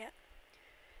nether yet.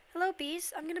 Hello,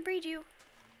 bees. I'm gonna breed you.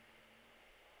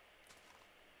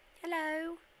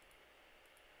 Hello. Oh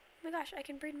my gosh, I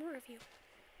can breed more of you.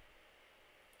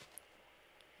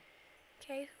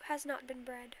 Okay, who has not been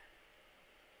bred?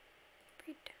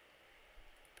 Breed.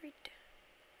 Breed.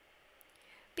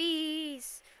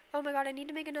 Bees! Oh my god, I need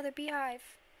to make another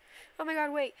beehive. Oh my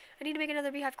god, wait. I need to make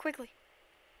another beehive quickly.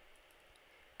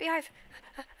 Beehive.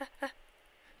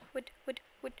 Wood.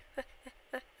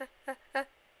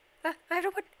 I have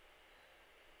no wood.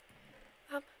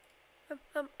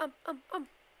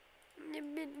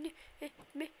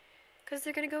 Because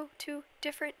they're gonna go to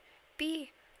different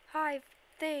beehive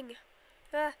thing.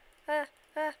 They're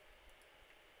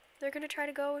gonna try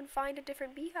to go and find a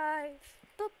different beehive.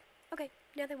 Boop. Okay,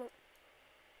 now they won't.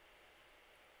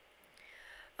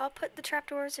 I'll put the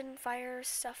trapdoors and fire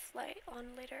stuff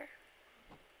on later.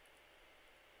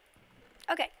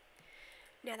 Okay.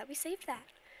 Now that we saved that.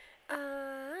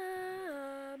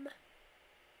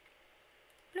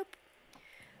 Bloop.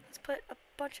 Let's put a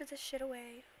bunch of this shit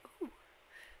away. Ooh.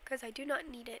 Because I do not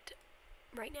need it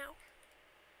right now.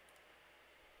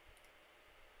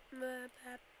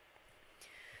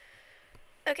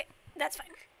 Okay, that's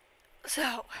fine.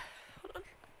 So, hold on.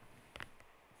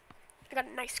 I got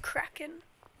a nice Kraken.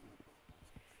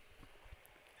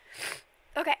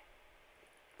 Okay.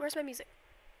 Where's my music?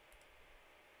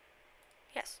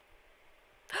 Yes.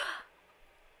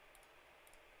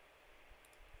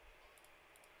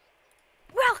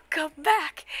 Welcome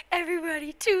back,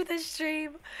 everybody, to the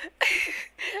stream.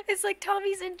 It's like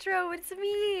Tommy's intro. It's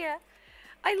me.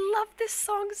 I love this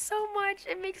song so much.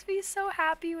 It makes me so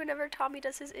happy whenever Tommy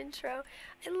does his intro.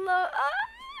 I love.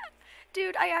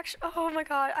 Dude, oh my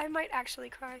god, I might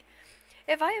actually cry.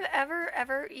 If I have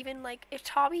ever even, like, if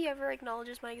Tommy ever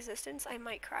acknowledges my existence, I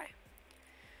might cry.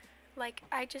 Like,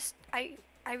 I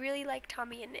really like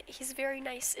Tommy, and he's very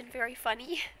nice and very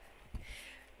funny.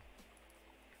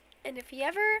 And if he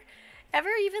ever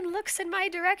even looks in my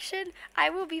direction,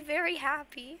 I will be very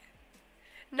happy.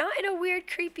 Not in a weird,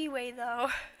 creepy way, though.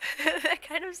 That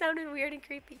kind of sounded weird and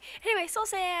creepy. Anyway, Soul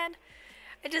Sand!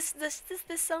 This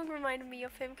song reminded me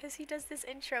of him because he does this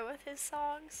intro with his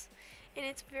songs. And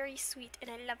it's very sweet,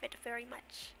 and I love it very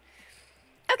much.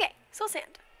 Okay, Soul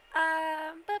Sand.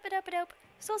 Bup-a-dup-a-dope.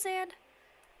 Soul Sand.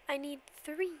 I need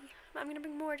 3. I'm gonna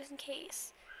bring more just in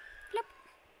case. Plop.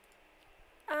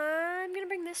 I'm gonna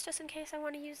bring this just in case I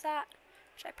want to use that,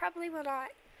 which I probably will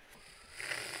not.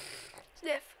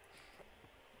 Sniff.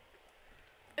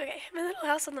 Okay, my little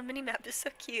house on the mini-map is so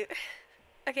cute.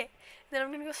 Okay, then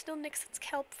I'm gonna go steal Nixon's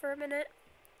kelp for a minute,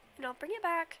 and I'll bring it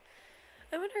back.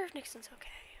 I wonder if Nixon's okay.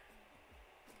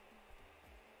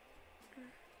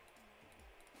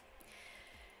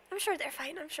 I'm sure they're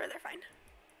fine. I'm sure they're fine.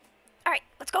 All right,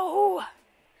 let's go.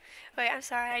 Wait, I'm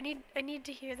sorry. I need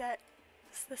to hear the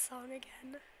song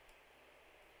again.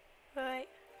 Wait.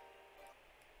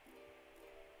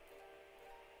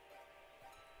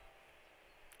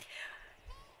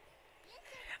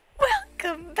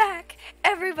 Welcome back,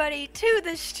 everybody, to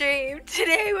the stream.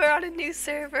 Today we're on a new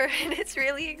server, and it's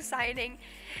really exciting.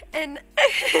 And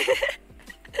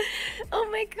oh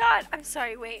my god, I'm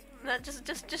sorry. Wait, no,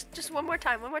 just one more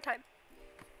time. One more time.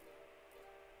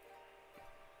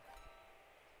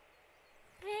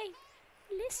 Hey,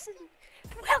 listen.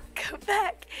 Welcome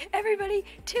back, everybody,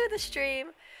 to the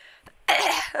stream.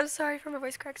 I'm sorry for my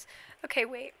voice cracks. Okay,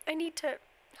 wait. I need to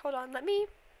hold on. Let me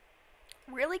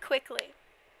really quickly.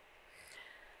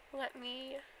 Let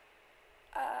me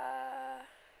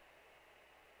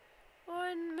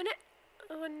 1 minute.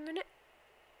 1 minute.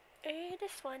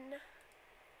 This one.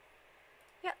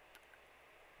 Yep.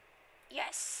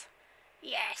 Yes.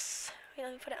 Yes. Wait,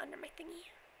 let me put it under my thingy.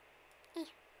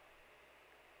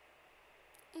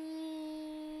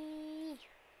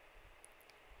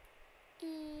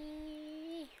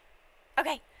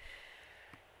 Okay.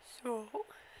 So,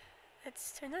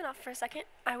 let's turn that off for a second.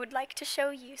 I would like to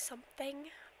show you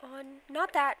something on,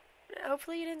 not that,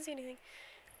 hopefully you didn't see anything.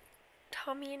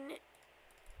 Tommy,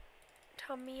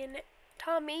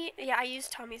 yeah, I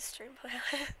used Tommy's stream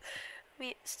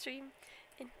stream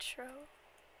intro.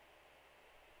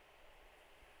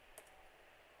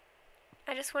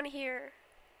 I just want to hear,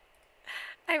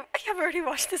 I have already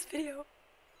watched this video.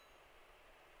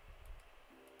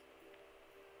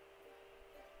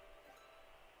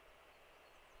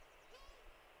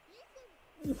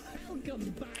 Welcome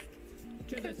back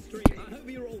to the stream. I hope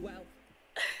you're all well.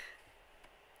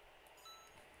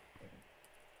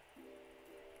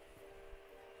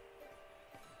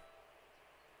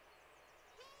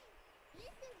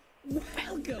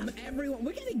 Welcome, everyone.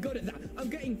 We're getting good at that. I'm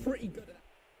getting pretty good at that.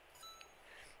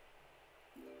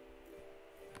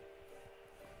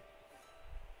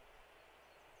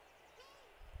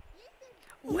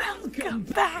 Welcome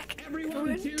back,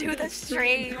 everyone, to the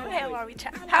stream. How are we,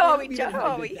 chat? How are we, chat?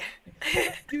 How are we?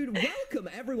 Dude, welcome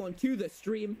everyone to the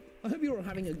stream. I hope you're all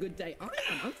having a good day.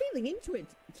 I'm feeling into it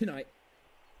tonight.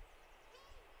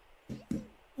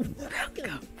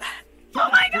 Welcome back. Oh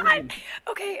my god!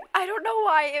 Okay, I don't know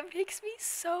why. It makes me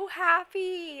so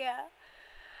happy.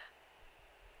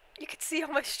 You can see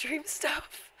all my stream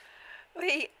stuff.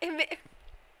 Wait, I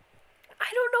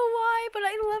don't know why, but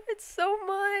I love it so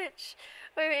much.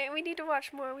 Wait, we need to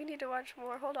watch more. We need to watch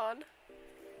more. Hold on.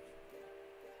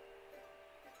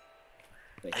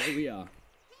 But here we are.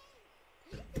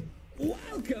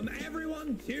 Welcome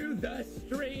everyone to the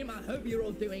stream. I hope you're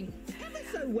all doing ever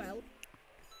so well.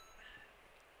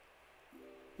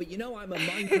 But you know I'm a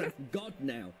Minecraft god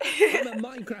now. I'm a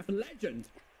Minecraft legend.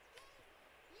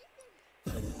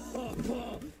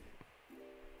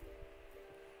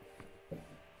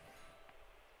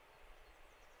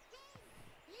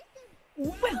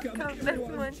 Welcome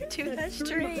everyone to the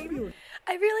stream.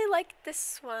 I really like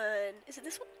this one. Is it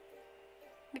this one?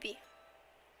 Maybe.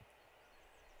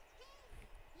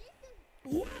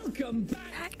 Welcome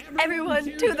back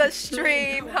everyone to the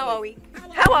stream. How are we?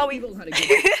 How are we?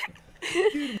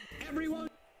 Dude, everyone.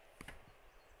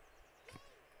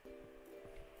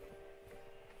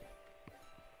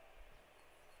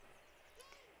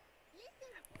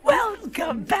 Welcome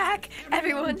Welcome back,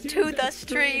 everyone, to the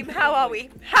stream. How are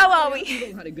we? How are we?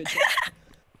 You've all had a good day. I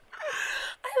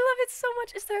love it so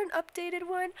much. Is there an updated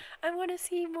one? I want to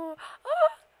see more. Oh,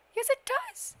 yes it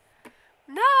does.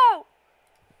 No!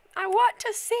 I want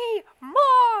to see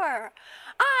more!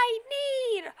 I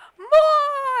need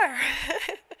more!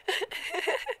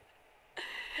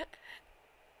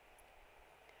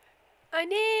 I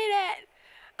need it!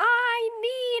 I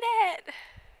need it!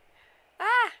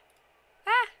 Ah!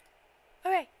 Ah!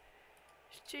 Okay.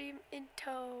 Stream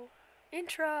intro.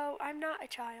 I'm not a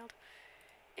child.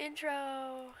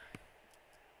 Intro.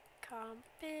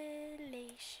 Compilation.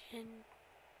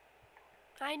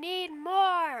 I need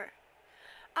more!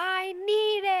 I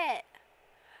need it!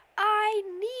 I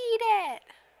need it!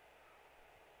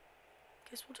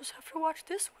 Guess we'll just have to watch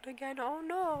this one again. Oh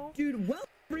no. Dude, well,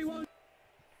 everyone.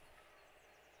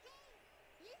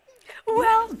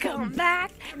 Welcome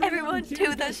back, everyone,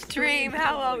 to the stream.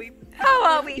 How are we? How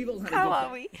are we? How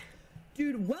are we?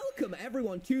 Dude, welcome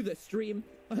everyone to the stream.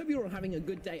 I hope you're all having a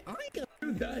good day. I go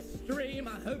to the stream.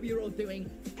 I hope you're all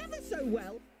doing ever so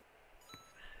well.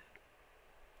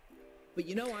 But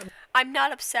you know I'm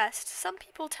not obsessed. Some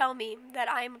people tell me that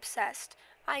I am obsessed.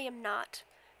 I am not.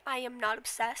 I am not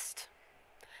obsessed.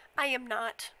 I am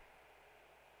not.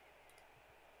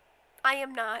 I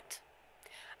am not.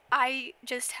 I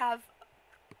just have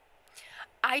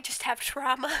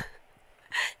trauma.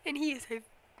 And he is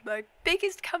my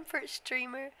biggest comfort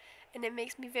streamer, and it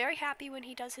makes me very happy when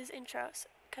he does his intros,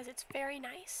 because it's very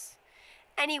nice.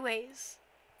 Anyways,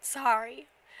 sorry.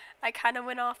 I kind of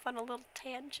went off on a little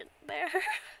tangent there.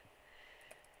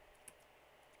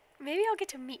 Maybe I'll get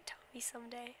to meet Tommy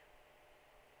someday.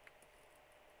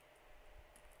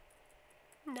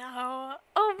 No.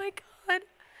 Oh my god.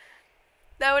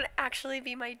 That would actually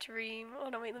be my dream. Oh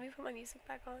no, wait, let me put my music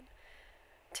back on.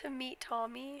 To meet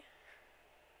Tommy.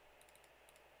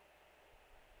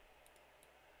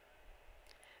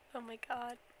 Oh my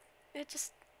god. It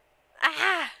just...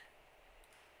 Ah!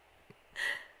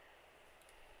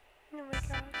 Oh my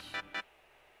gosh.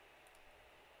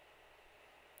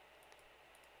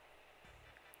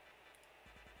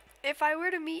 If I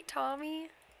were to meet Tommy,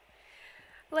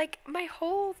 like,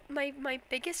 my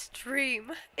biggest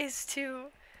dream is to...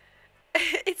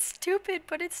 It's stupid,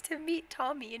 but it's to meet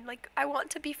Tommy, and, like, I want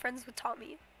to be friends with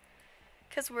Tommy.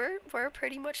 Because we're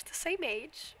pretty much the same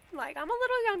age. Like, I'm a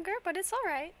little younger, but it's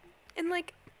alright. And,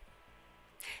 like,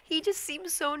 he just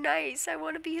seems so nice. I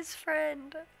want to be his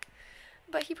friend.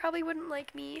 But he probably wouldn't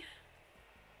like me.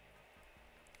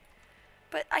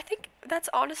 But I think that's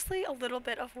honestly a little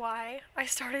bit of why I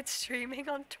started streaming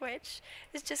on Twitch.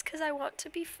 Is just because I want to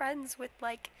be friends with,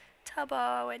 like,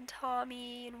 Tubbo and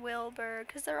Tommy and Wilbur.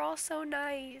 Because they're all so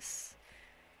nice.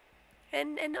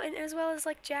 And as well as,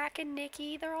 like, Jack and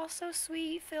Nikki. They're all so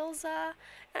sweet. Philza.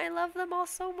 And I love them all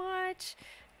so much.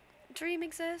 Dream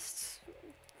exists.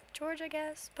 George, I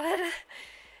guess. But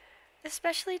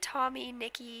especially Tommy,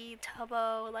 Nikki,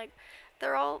 Tubbo. Like,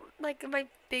 they're all, like, my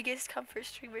biggest comfort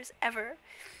streamers ever.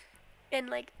 And,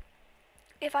 like,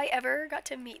 if I ever got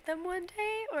to meet them one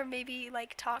day, or maybe,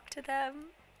 like, talk to them,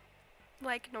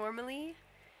 like, normally,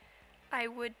 I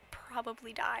would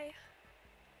probably die.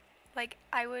 Like,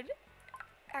 I would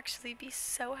actually be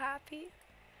so happy.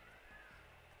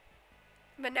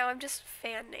 But now I'm just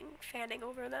fanning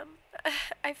over them.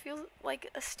 I feel like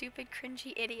a stupid,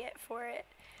 cringy idiot for it.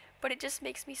 But it just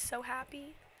makes me so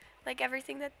happy. Like,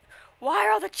 everything that... Why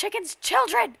are all the chickens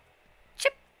children?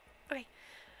 Chip! Okay.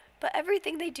 But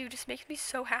everything they do just makes me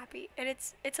so happy. And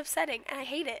it's upsetting. And I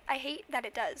hate it. I hate that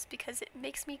it does. Because it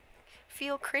makes me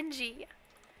feel cringy.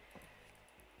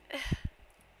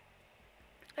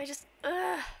 I just...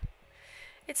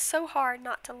 It's so hard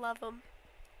not to love him.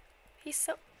 He's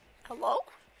so... Hello?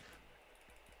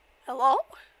 Hello?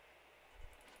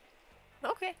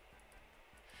 Okay.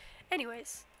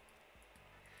 Anyways.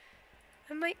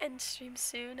 I might end stream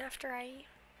soon after I...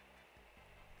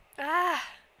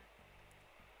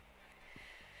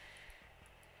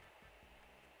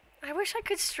 I wish I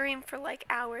could stream for like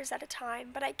hours at a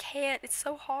time, but I can't. It's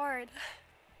so hard.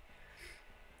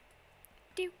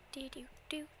 Do do do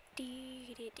do do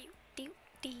do do do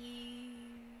do.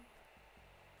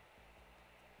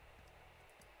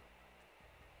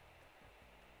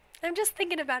 I'm just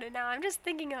thinking about it now. I'm just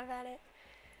thinking about it.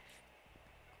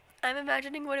 I'm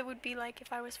imagining what it would be like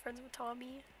if I was friends with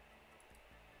Tommy.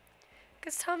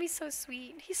 Because Tommy's so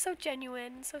sweet. He's so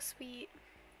genuine and so sweet.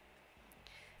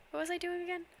 What was I doing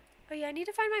again? Oh yeah, I need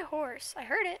to find my horse. I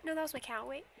heard it. No, that was my cow.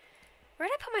 Wait. Where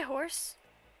did I put my horse?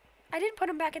 I didn't put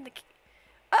him back in the...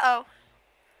 Uh-oh.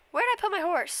 Where did I put my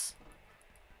horse?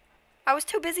 I was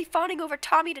too busy fawning over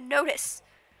Tommy to notice.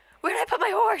 Where did I put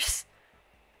my horse?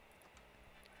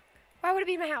 Why would it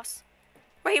be in my house?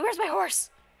 Wait, where's my horse?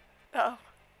 Uh-oh.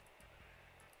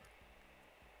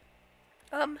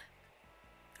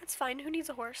 That's fine. Who needs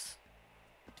a horse?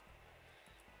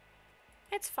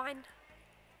 It's fine. 1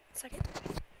 second.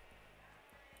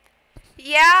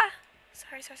 Yeah?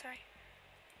 Sorry.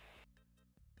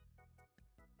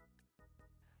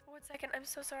 1 second. I'm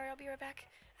so sorry. I'll be right back.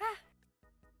 Ah!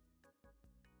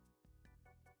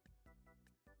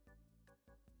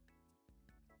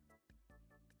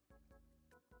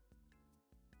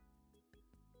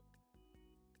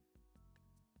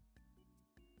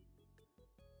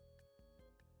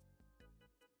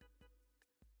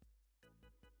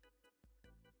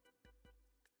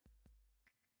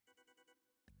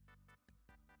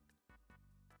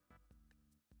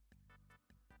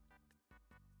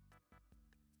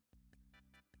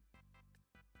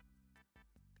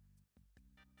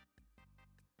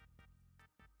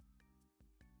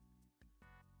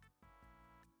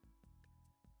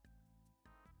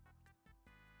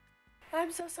 I'm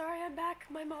so sorry. I'm back.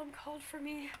 My mom called for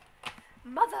me.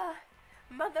 Mother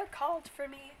called for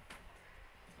me.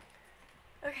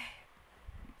 Okay.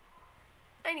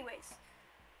 Anyways,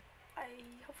 I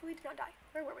hopefully did not die.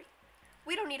 Where were we?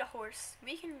 We don't need a horse.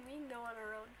 We can go on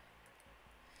our own.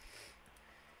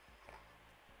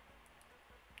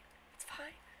 It's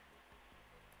fine.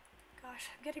 Gosh,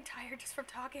 I'm getting tired just from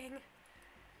talking.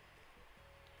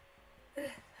 Ugh,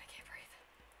 I can't breathe.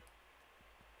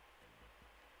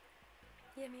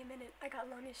 Give me a minute. I got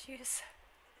lung issues.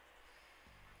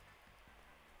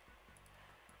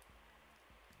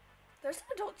 There's an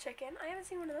adult chicken. I haven't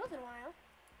seen one of those in a while.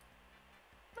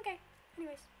 Okay,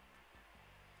 anyways.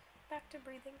 Back to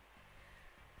breathing.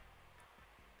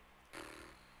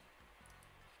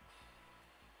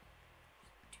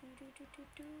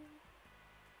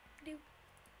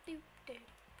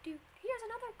 Here's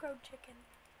another grown chicken.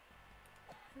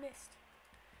 Missed.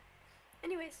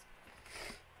 Anyways.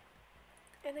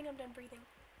 I think I'm done breathing.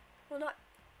 Well, not...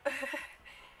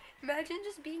 Imagine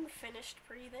just being finished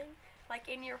breathing. Like,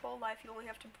 in your whole life, you only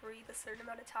have to breathe a certain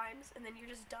amount of times, and then you're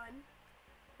just done.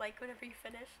 Like, whenever you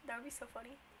finish. That would be so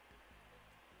funny.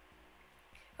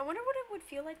 I wonder what it would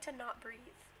feel like to not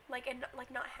breathe. Like, and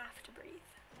like not have to breathe.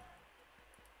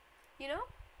 You know?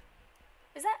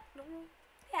 Is that normal?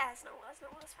 Yeah, it's normal. That's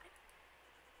normal. That's fine.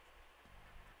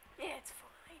 Yeah, it's fine.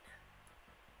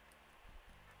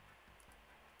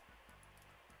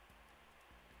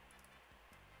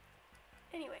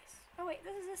 Anyways. Oh, wait.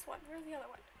 This is this one. Where's the other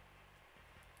one?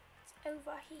 It's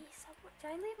over here somewhere. Did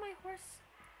I leave my horse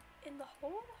in the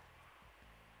hole?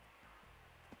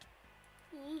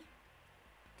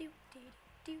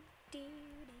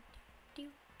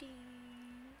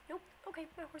 Nope. Okay,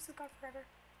 my horse is gone forever.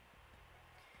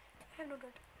 I have no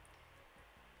dirt.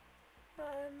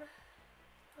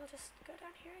 I'll just go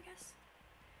down here, I guess.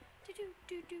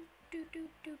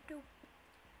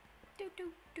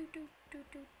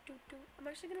 I'm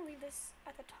actually gonna leave this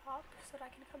at the top so that I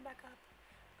can come back up.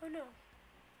 Oh no.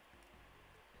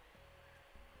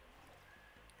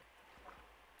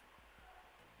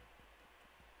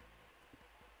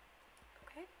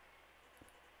 Okay.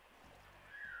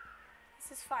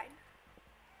 This is fine.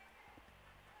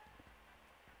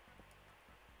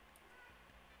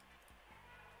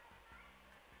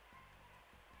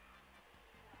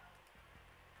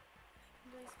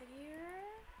 Place it here.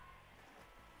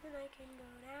 Then I can go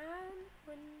down.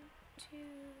 1, 2,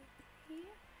 3.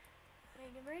 I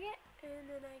can break it, and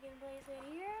then I can place it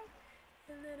here,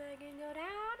 and then I can go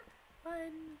down.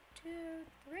 1, 2,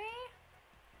 3.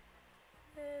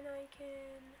 Then I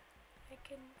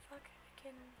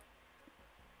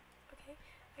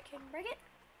can break it,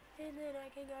 and then I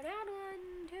can go down.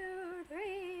 1, 2,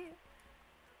 3.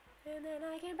 And then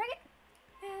I can break it,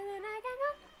 and then I can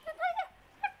go and place it.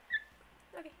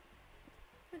 Okay.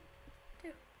 1,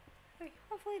 2, 3.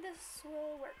 Hopefully this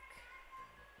will work.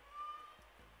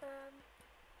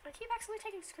 I keep accidentally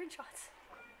taking screenshots.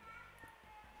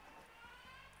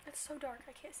 It's so dark,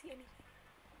 I can't see anything.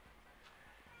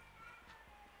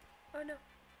 Oh no.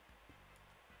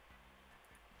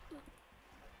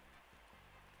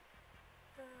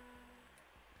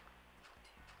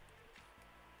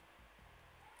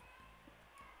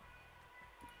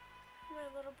 My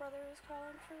little brother is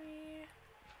calling for me.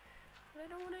 I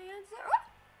don't want to answer. Oh!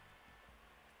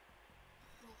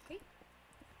 Okay.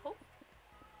 Oh.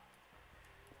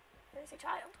 There's a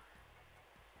child.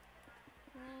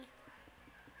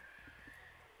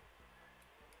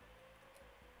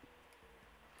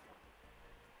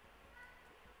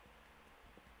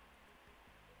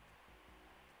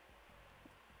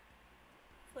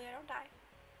 Hopefully I don't die.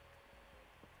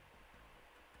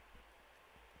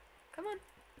 Come on.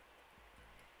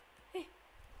 Hey.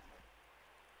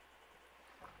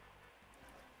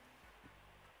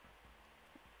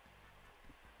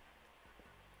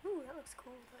 Ooh, that looks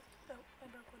cool, but oh, I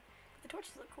broke one. The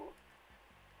torches look cool.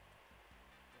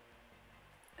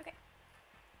 Okay.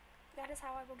 That is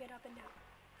how I will get up and down.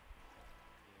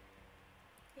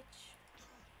 Bitch.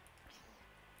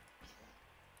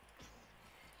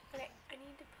 Okay, I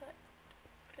need to put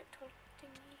a torch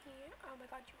thingy here. Oh my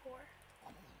god, you whore.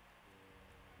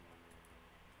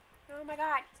 Oh my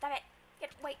god, stop it.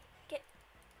 Get,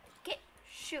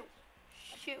 shoo.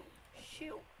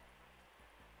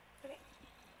 Okay.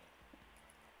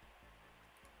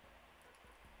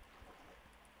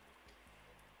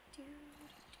 Do.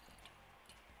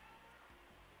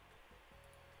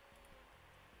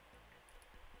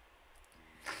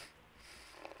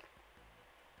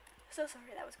 So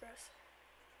sorry, that was gross.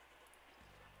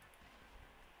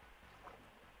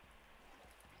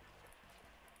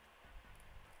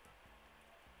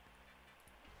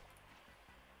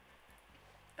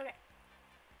 Okay.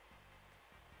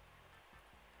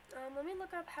 Let me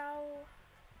look up how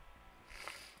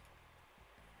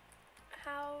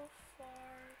far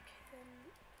can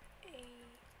a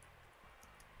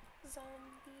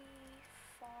zombie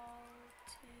fall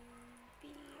to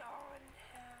be on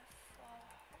half a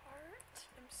heart?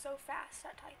 I'm so fast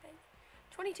at typing.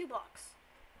 22 blocks.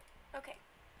 Okay.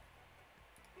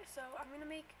 So I'm gonna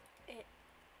make it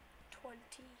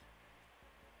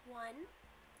 21,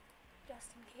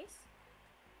 just in case.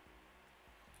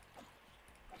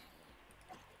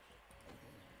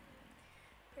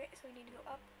 Okay, so we need to go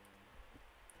up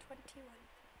 21.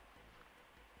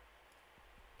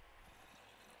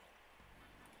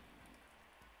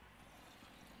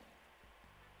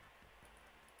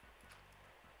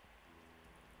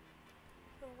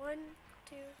 So 1,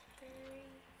 2, 3,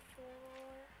 4,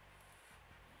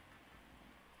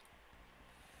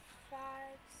 5,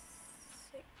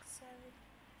 6, 7,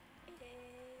 8,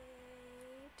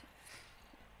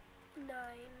 9.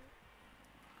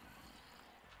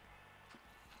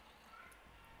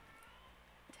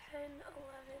 10, 11,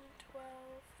 12,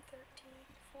 13,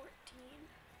 14,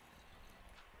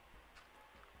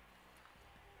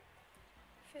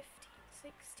 15,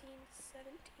 16,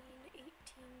 17, 18,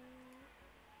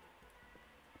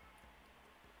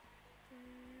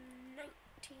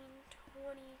 19,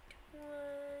 20,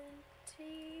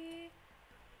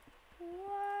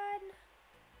 21.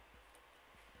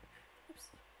 Oops.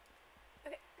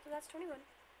 Okay, so that's 21.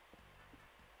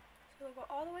 So we'll go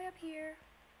all the way up here.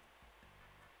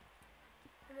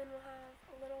 And then we'll have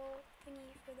a little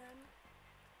thingy for them.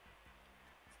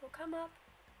 So we'll come up,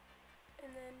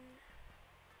 and then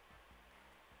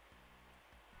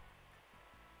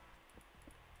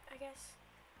I guess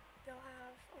they'll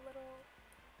have a little,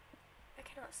 I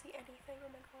cannot see anything, oh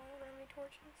my god, I don't have any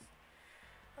torches.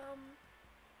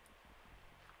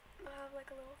 They'll have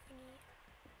like a little thingy.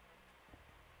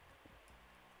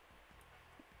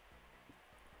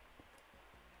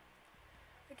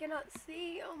 I cannot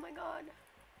see, oh my god.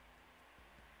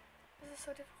 This is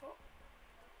so difficult.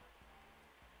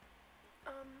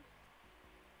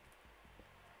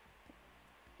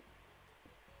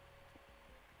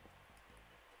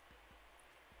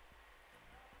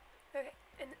 Okay,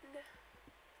 and then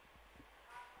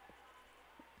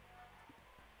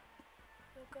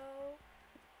they'll go,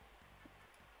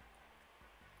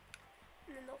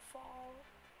 and then they'll fall.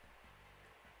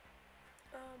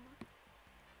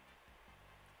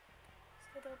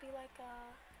 So there'll be like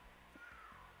a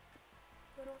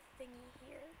little thingy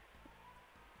here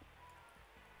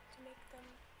to make them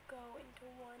go into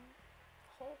one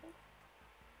hole,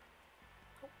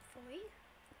 hopefully.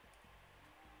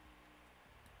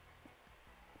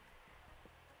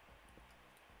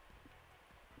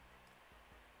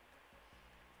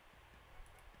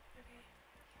 Okay,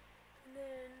 and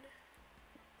then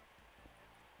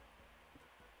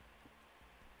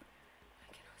I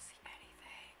cannot see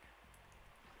anything.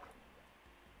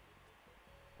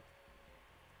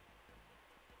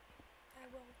 I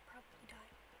will probably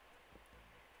die.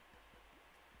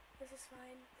 This is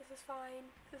fine. This is fine.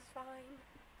 This is fine.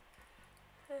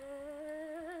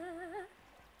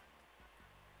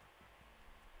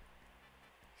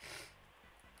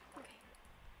 Okay.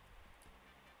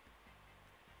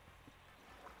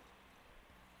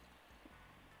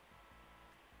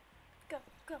 Go,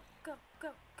 go, go,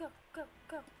 go, go, go,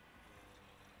 go.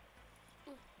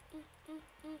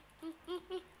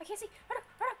 I can't see. Run up,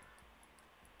 run up.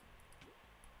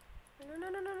 No, no,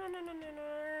 no, no, no, no, no, no, no.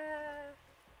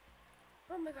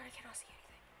 Oh my god, I cannot see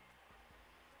anything.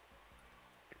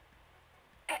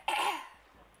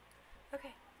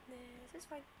 Okay, this is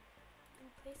fine. and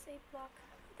place a block.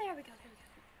 There we go, there we go.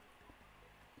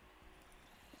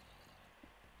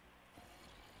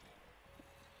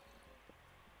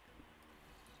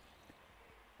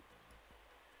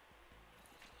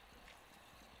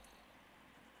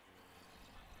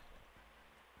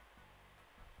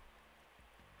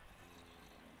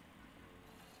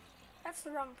 That's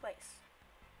the wrong place.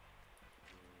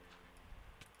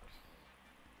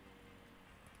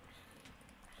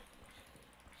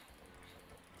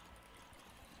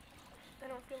 I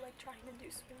don't feel like trying to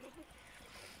do swimming.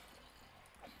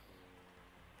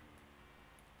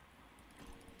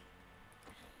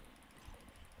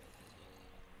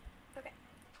 Okay.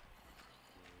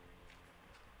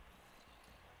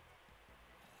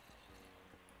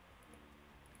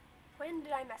 When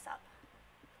did I mess up?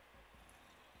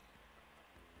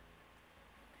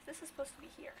 This is supposed to be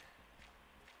here.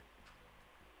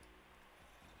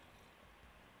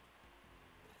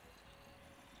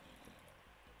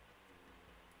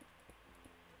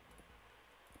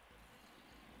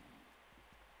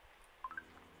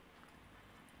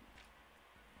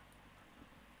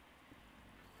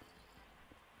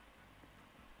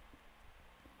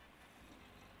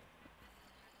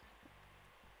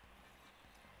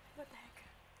 What the heck?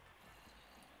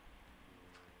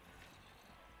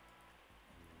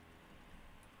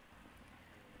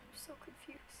 I'm so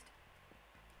confused.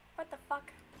 What the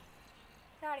fuck?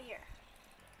 Get out of here.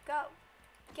 Go.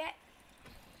 Get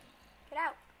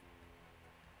out.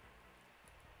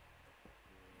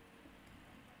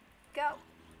 Go.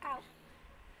 Out.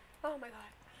 Oh my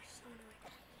god. You're so annoying.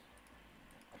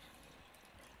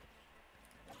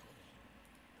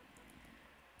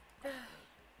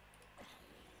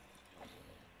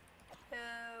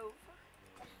 Move.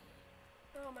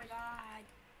 Oh my god.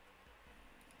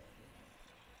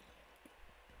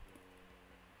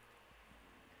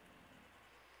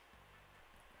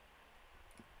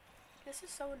 This is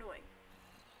so annoying.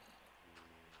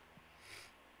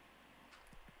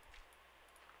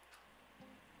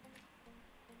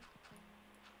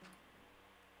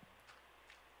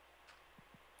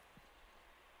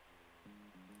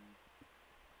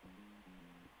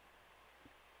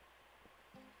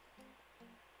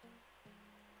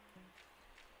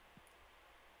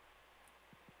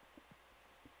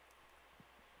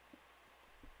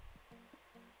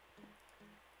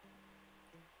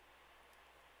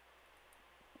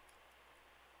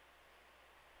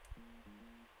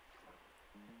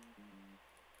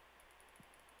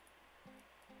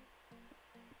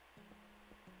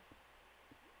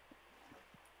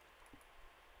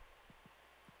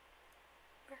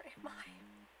 Where am I?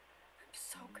 I'm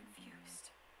so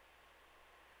confused.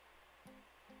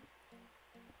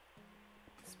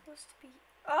 It's supposed to be...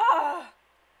 Ah!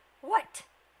 What?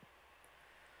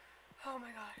 Oh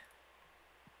my god.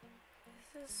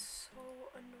 This is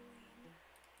so annoying.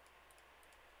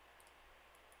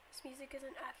 This music is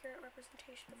an accurate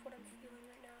representation of what I'm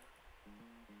feeling right now.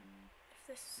 If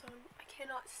this song... I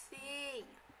cannot see!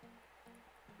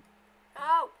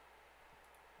 Ow!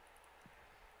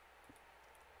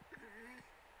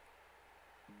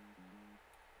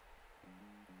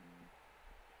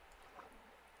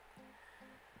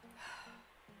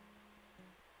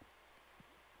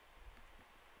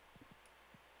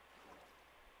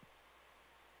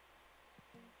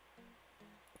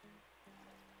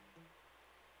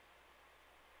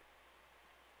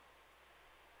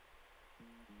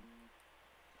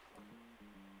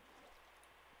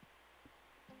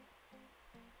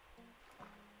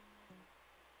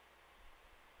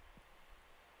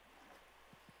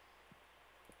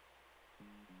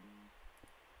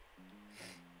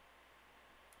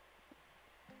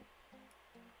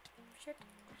 Shit.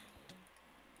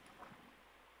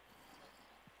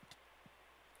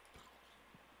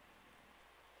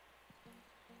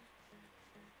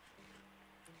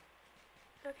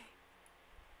 Okay.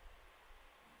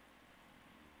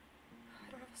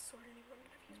 I don't have a sword anymore. I'm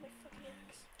gonna have to use my fucking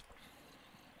axe.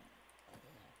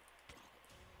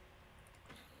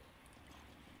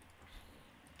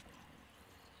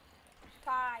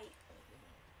 Die.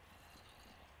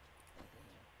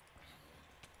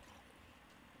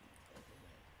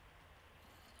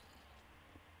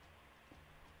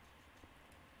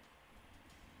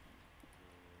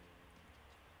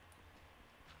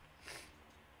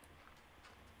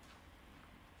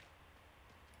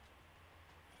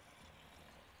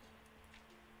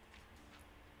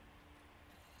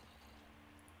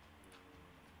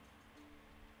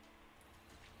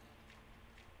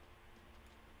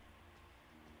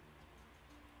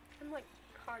 I'm like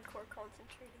hardcore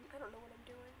concentrating. I don't know what I'm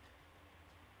doing.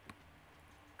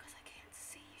 Because I can't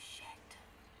see shit.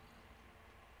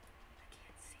 I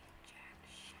can't see jack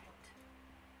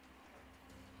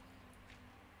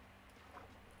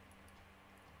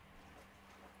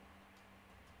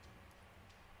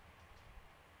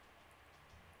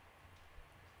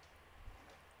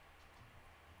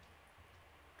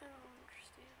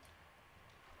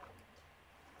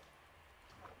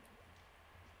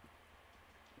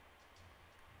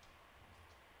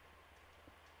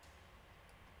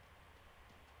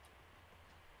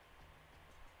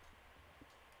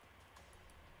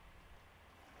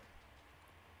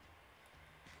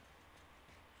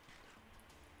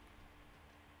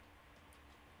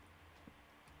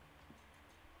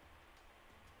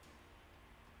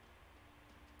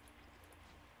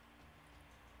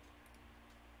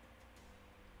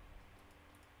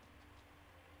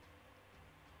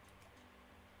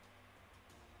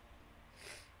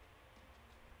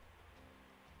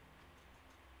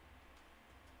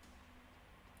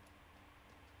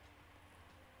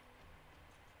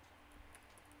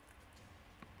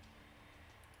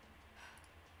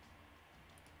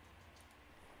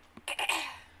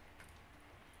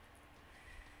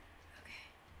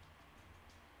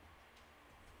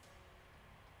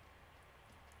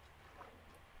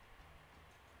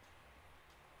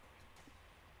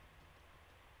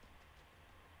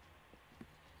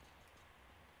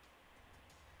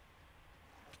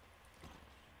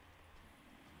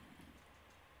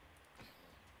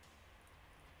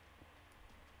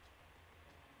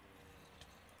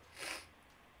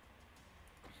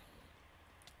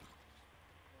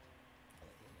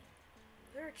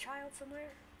a child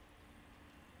somewhere?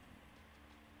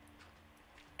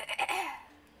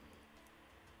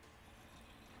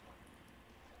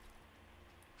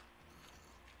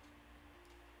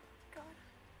 God.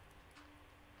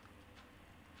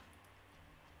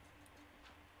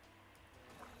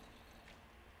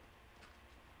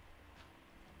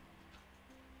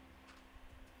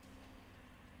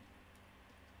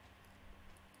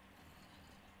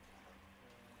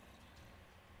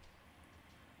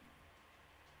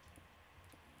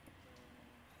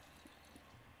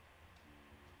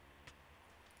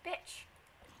 Bitch.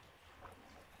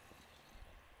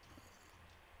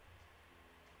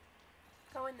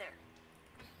 Go in there.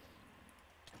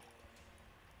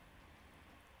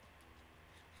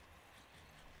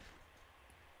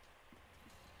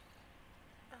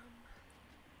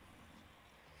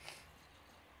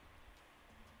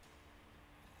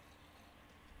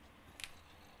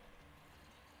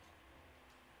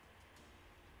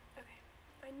 Okay.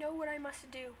 I know what I must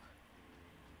do.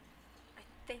 I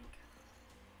think.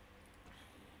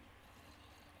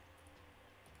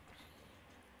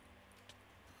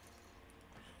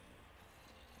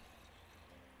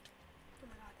 Oh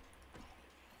my god.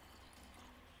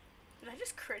 Did I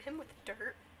just crit him with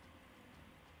dirt?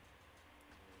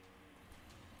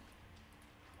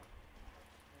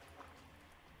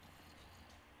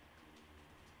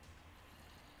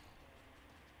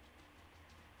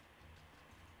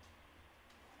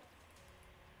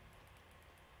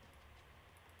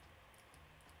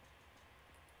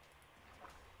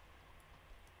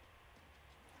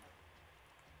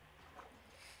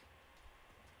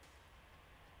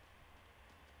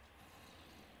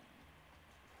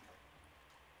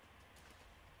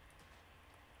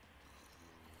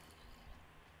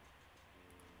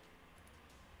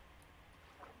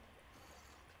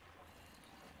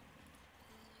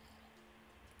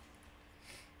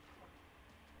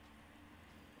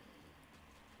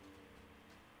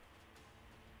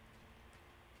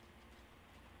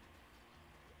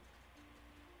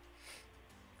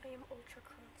 I am ultra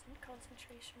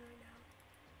concentration right now.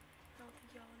 I don't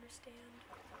think y'all understand.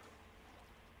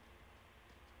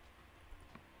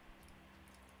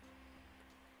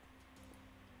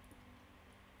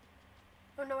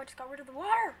 Oh no, I just got rid of the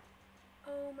water!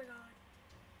 Oh my god.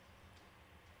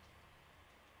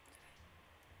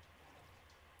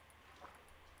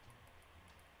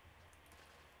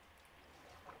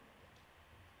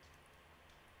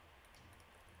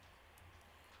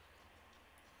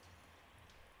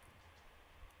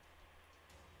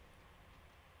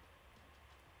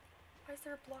 Why is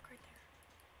there a block right there?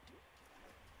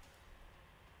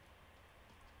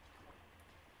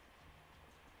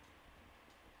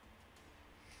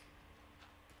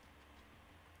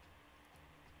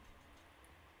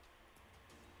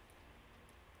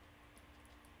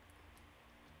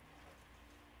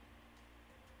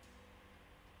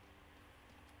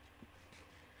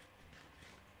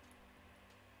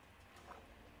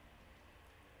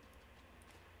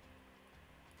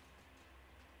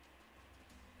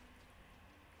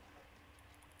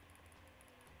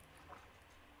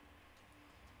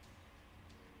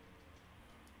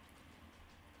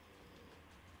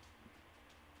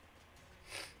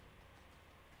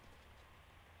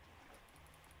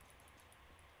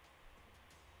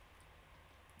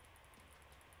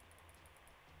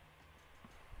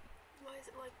 Why is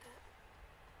it like that?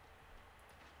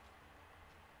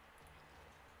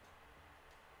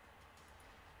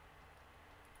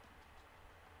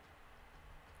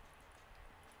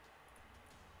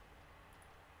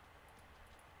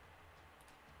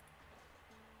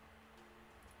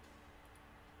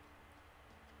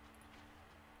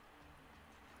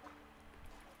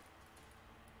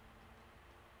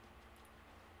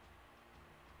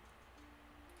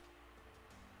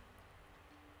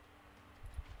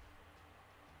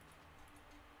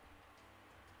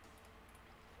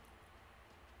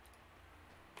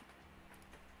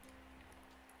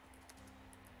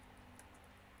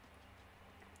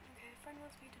 If a friend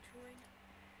wants me to join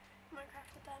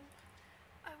Minecraft with them,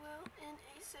 I will in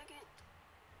a second.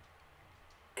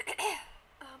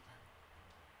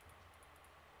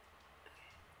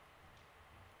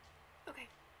 Okay.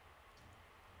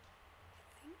 I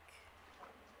think.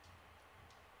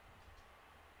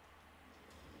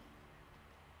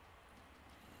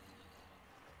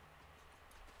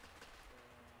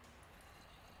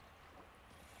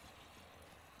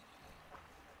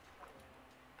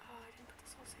 Oh, I didn't put the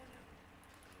soul sand out.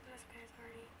 That's okay, it's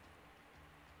already.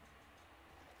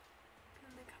 And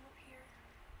then they come up here.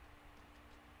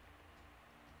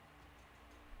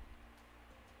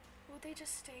 Will they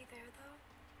just stay there though?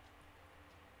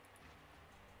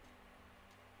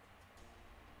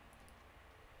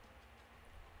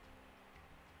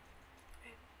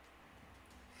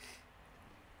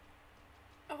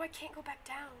 Oh, I can't go back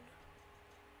down.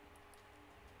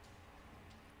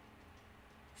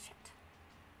 Shit.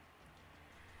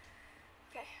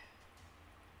 Okay.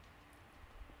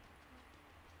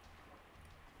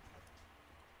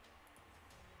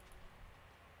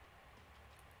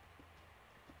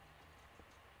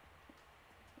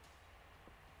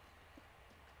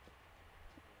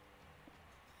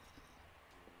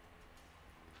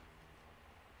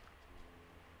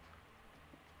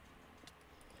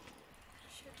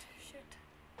 Shit, shit.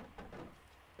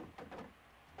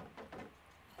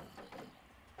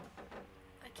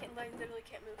 I literally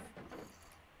can't move.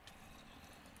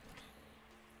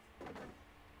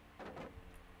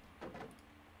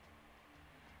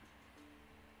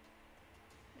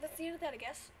 That's the end of that, I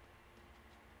guess.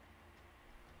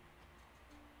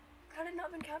 Had it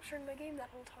not been capturing my game that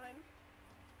whole time?